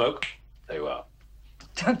 puff of smoke. There you are.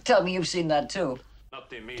 Don't tell me you've seen that too.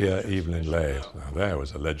 Dear Evelyn Leigh, now there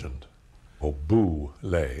was a legend. Or Boo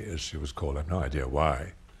Leigh, as she was called, I have no idea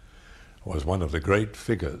why, was one of the great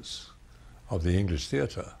figures of the English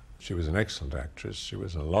theatre. She was an excellent actress. She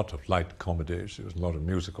was in a lot of light comedy. She was in a lot of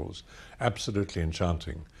musicals. Absolutely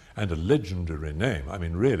enchanting. And a legendary name. I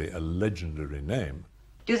mean, really, a legendary name.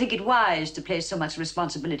 Do you think it wise to place so much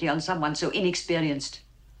responsibility on someone so inexperienced?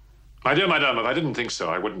 My dear madame, if I didn't think so,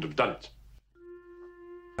 I wouldn't have done it.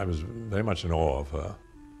 I was very much in awe of her,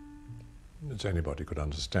 as anybody could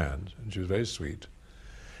understand, and she was very sweet.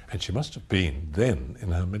 And she must have been then in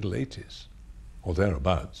her middle 80s, or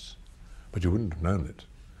thereabouts, but you wouldn't have known it,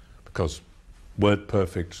 because word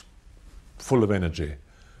perfect, full of energy,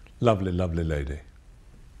 lovely, lovely lady.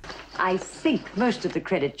 I think most of the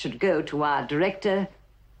credit should go to our director,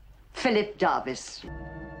 Philip Jarvis.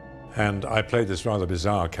 And I played this rather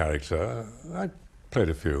bizarre character. I played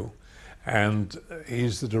a few. And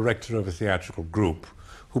he's the director of a theatrical group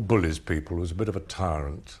who bullies people, who's a bit of a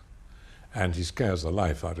tyrant. And he scares the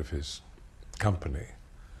life out of his company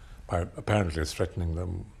by apparently threatening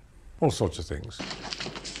them, all sorts of things.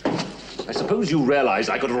 I suppose you realize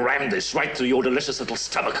I could ram this right through your delicious little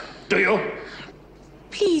stomach, do you?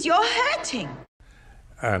 Please, you're hurting.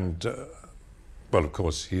 And, well, of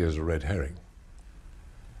course, he is a red herring,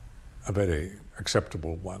 a very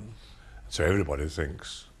acceptable one. So everybody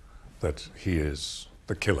thinks that he is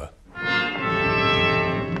the killer.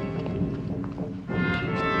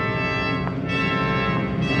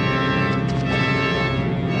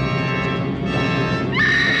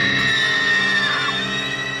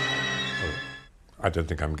 I don't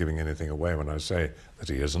think I'm giving anything away when I say that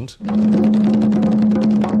he isn't.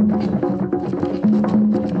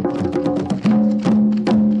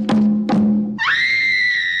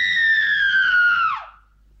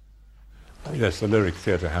 Yes, the Lyric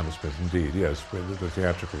Theatre, Hammersmith, indeed, yes, where the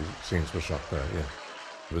theatrical scenes were shot there, yes.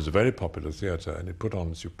 It was a very popular theatre, and it put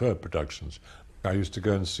on superb productions. I used to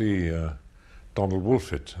go and see Donald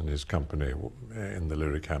Wolfett and his company in the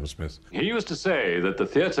Lyric Hammersmith. He used to say that the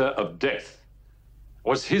theatre of death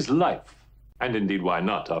was his life. And indeed, why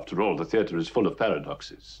not? After all, the theatre is full of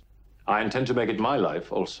paradoxes. I intend to make it my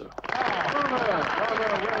life also.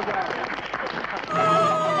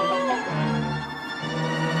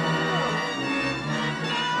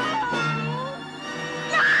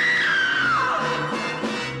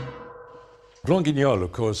 Grand Guignol,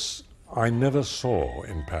 of course, I never saw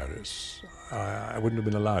in Paris. I wouldn't have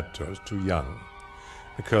been allowed to. I was too young.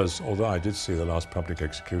 Because although I did see the last public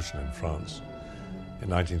execution in France in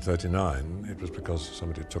 1939, it was because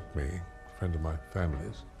somebody took me, a friend of my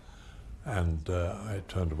family's, and I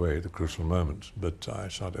turned away at the crucial moment, but I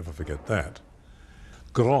shan't ever forget that.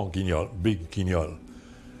 Grand Guignol, Big Guignol,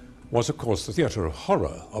 was of course the theatre of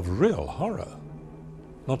horror, of real horror,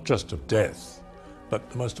 not just of death, but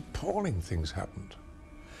the most appalling things happened.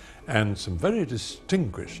 And some very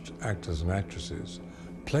distinguished actors and actresses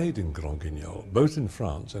played in Grand Guignol, both in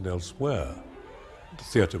France and elsewhere. The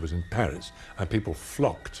theatre was in Paris, and people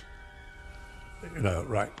flocked, you know,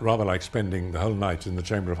 right, rather like spending the whole night in the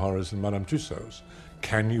Chamber of Horrors in Madame Tussauds.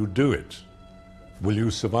 Can you do it? Will you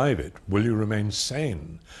survive it? Will you remain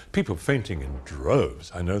sane? People fainting in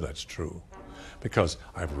droves, I know that's true. Because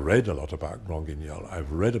I've read a lot about Grand Guignol.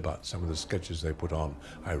 I've read about some of the sketches they put on.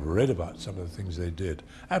 I've read about some of the things they did.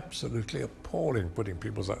 Absolutely appalling, putting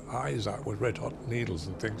people's eyes out with red-hot needles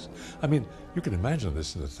and things. I mean, you can imagine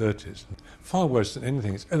this in the 30s. Far worse than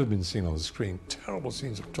anything that's ever been seen on the screen. Terrible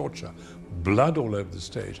scenes of torture, blood all over the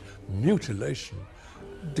stage, mutilation,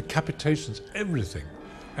 decapitations, everything.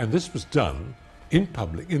 And this was done in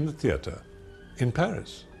public, in the theatre, in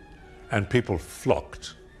Paris. And people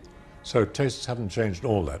flocked. So tastes haven't changed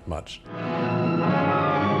all that much.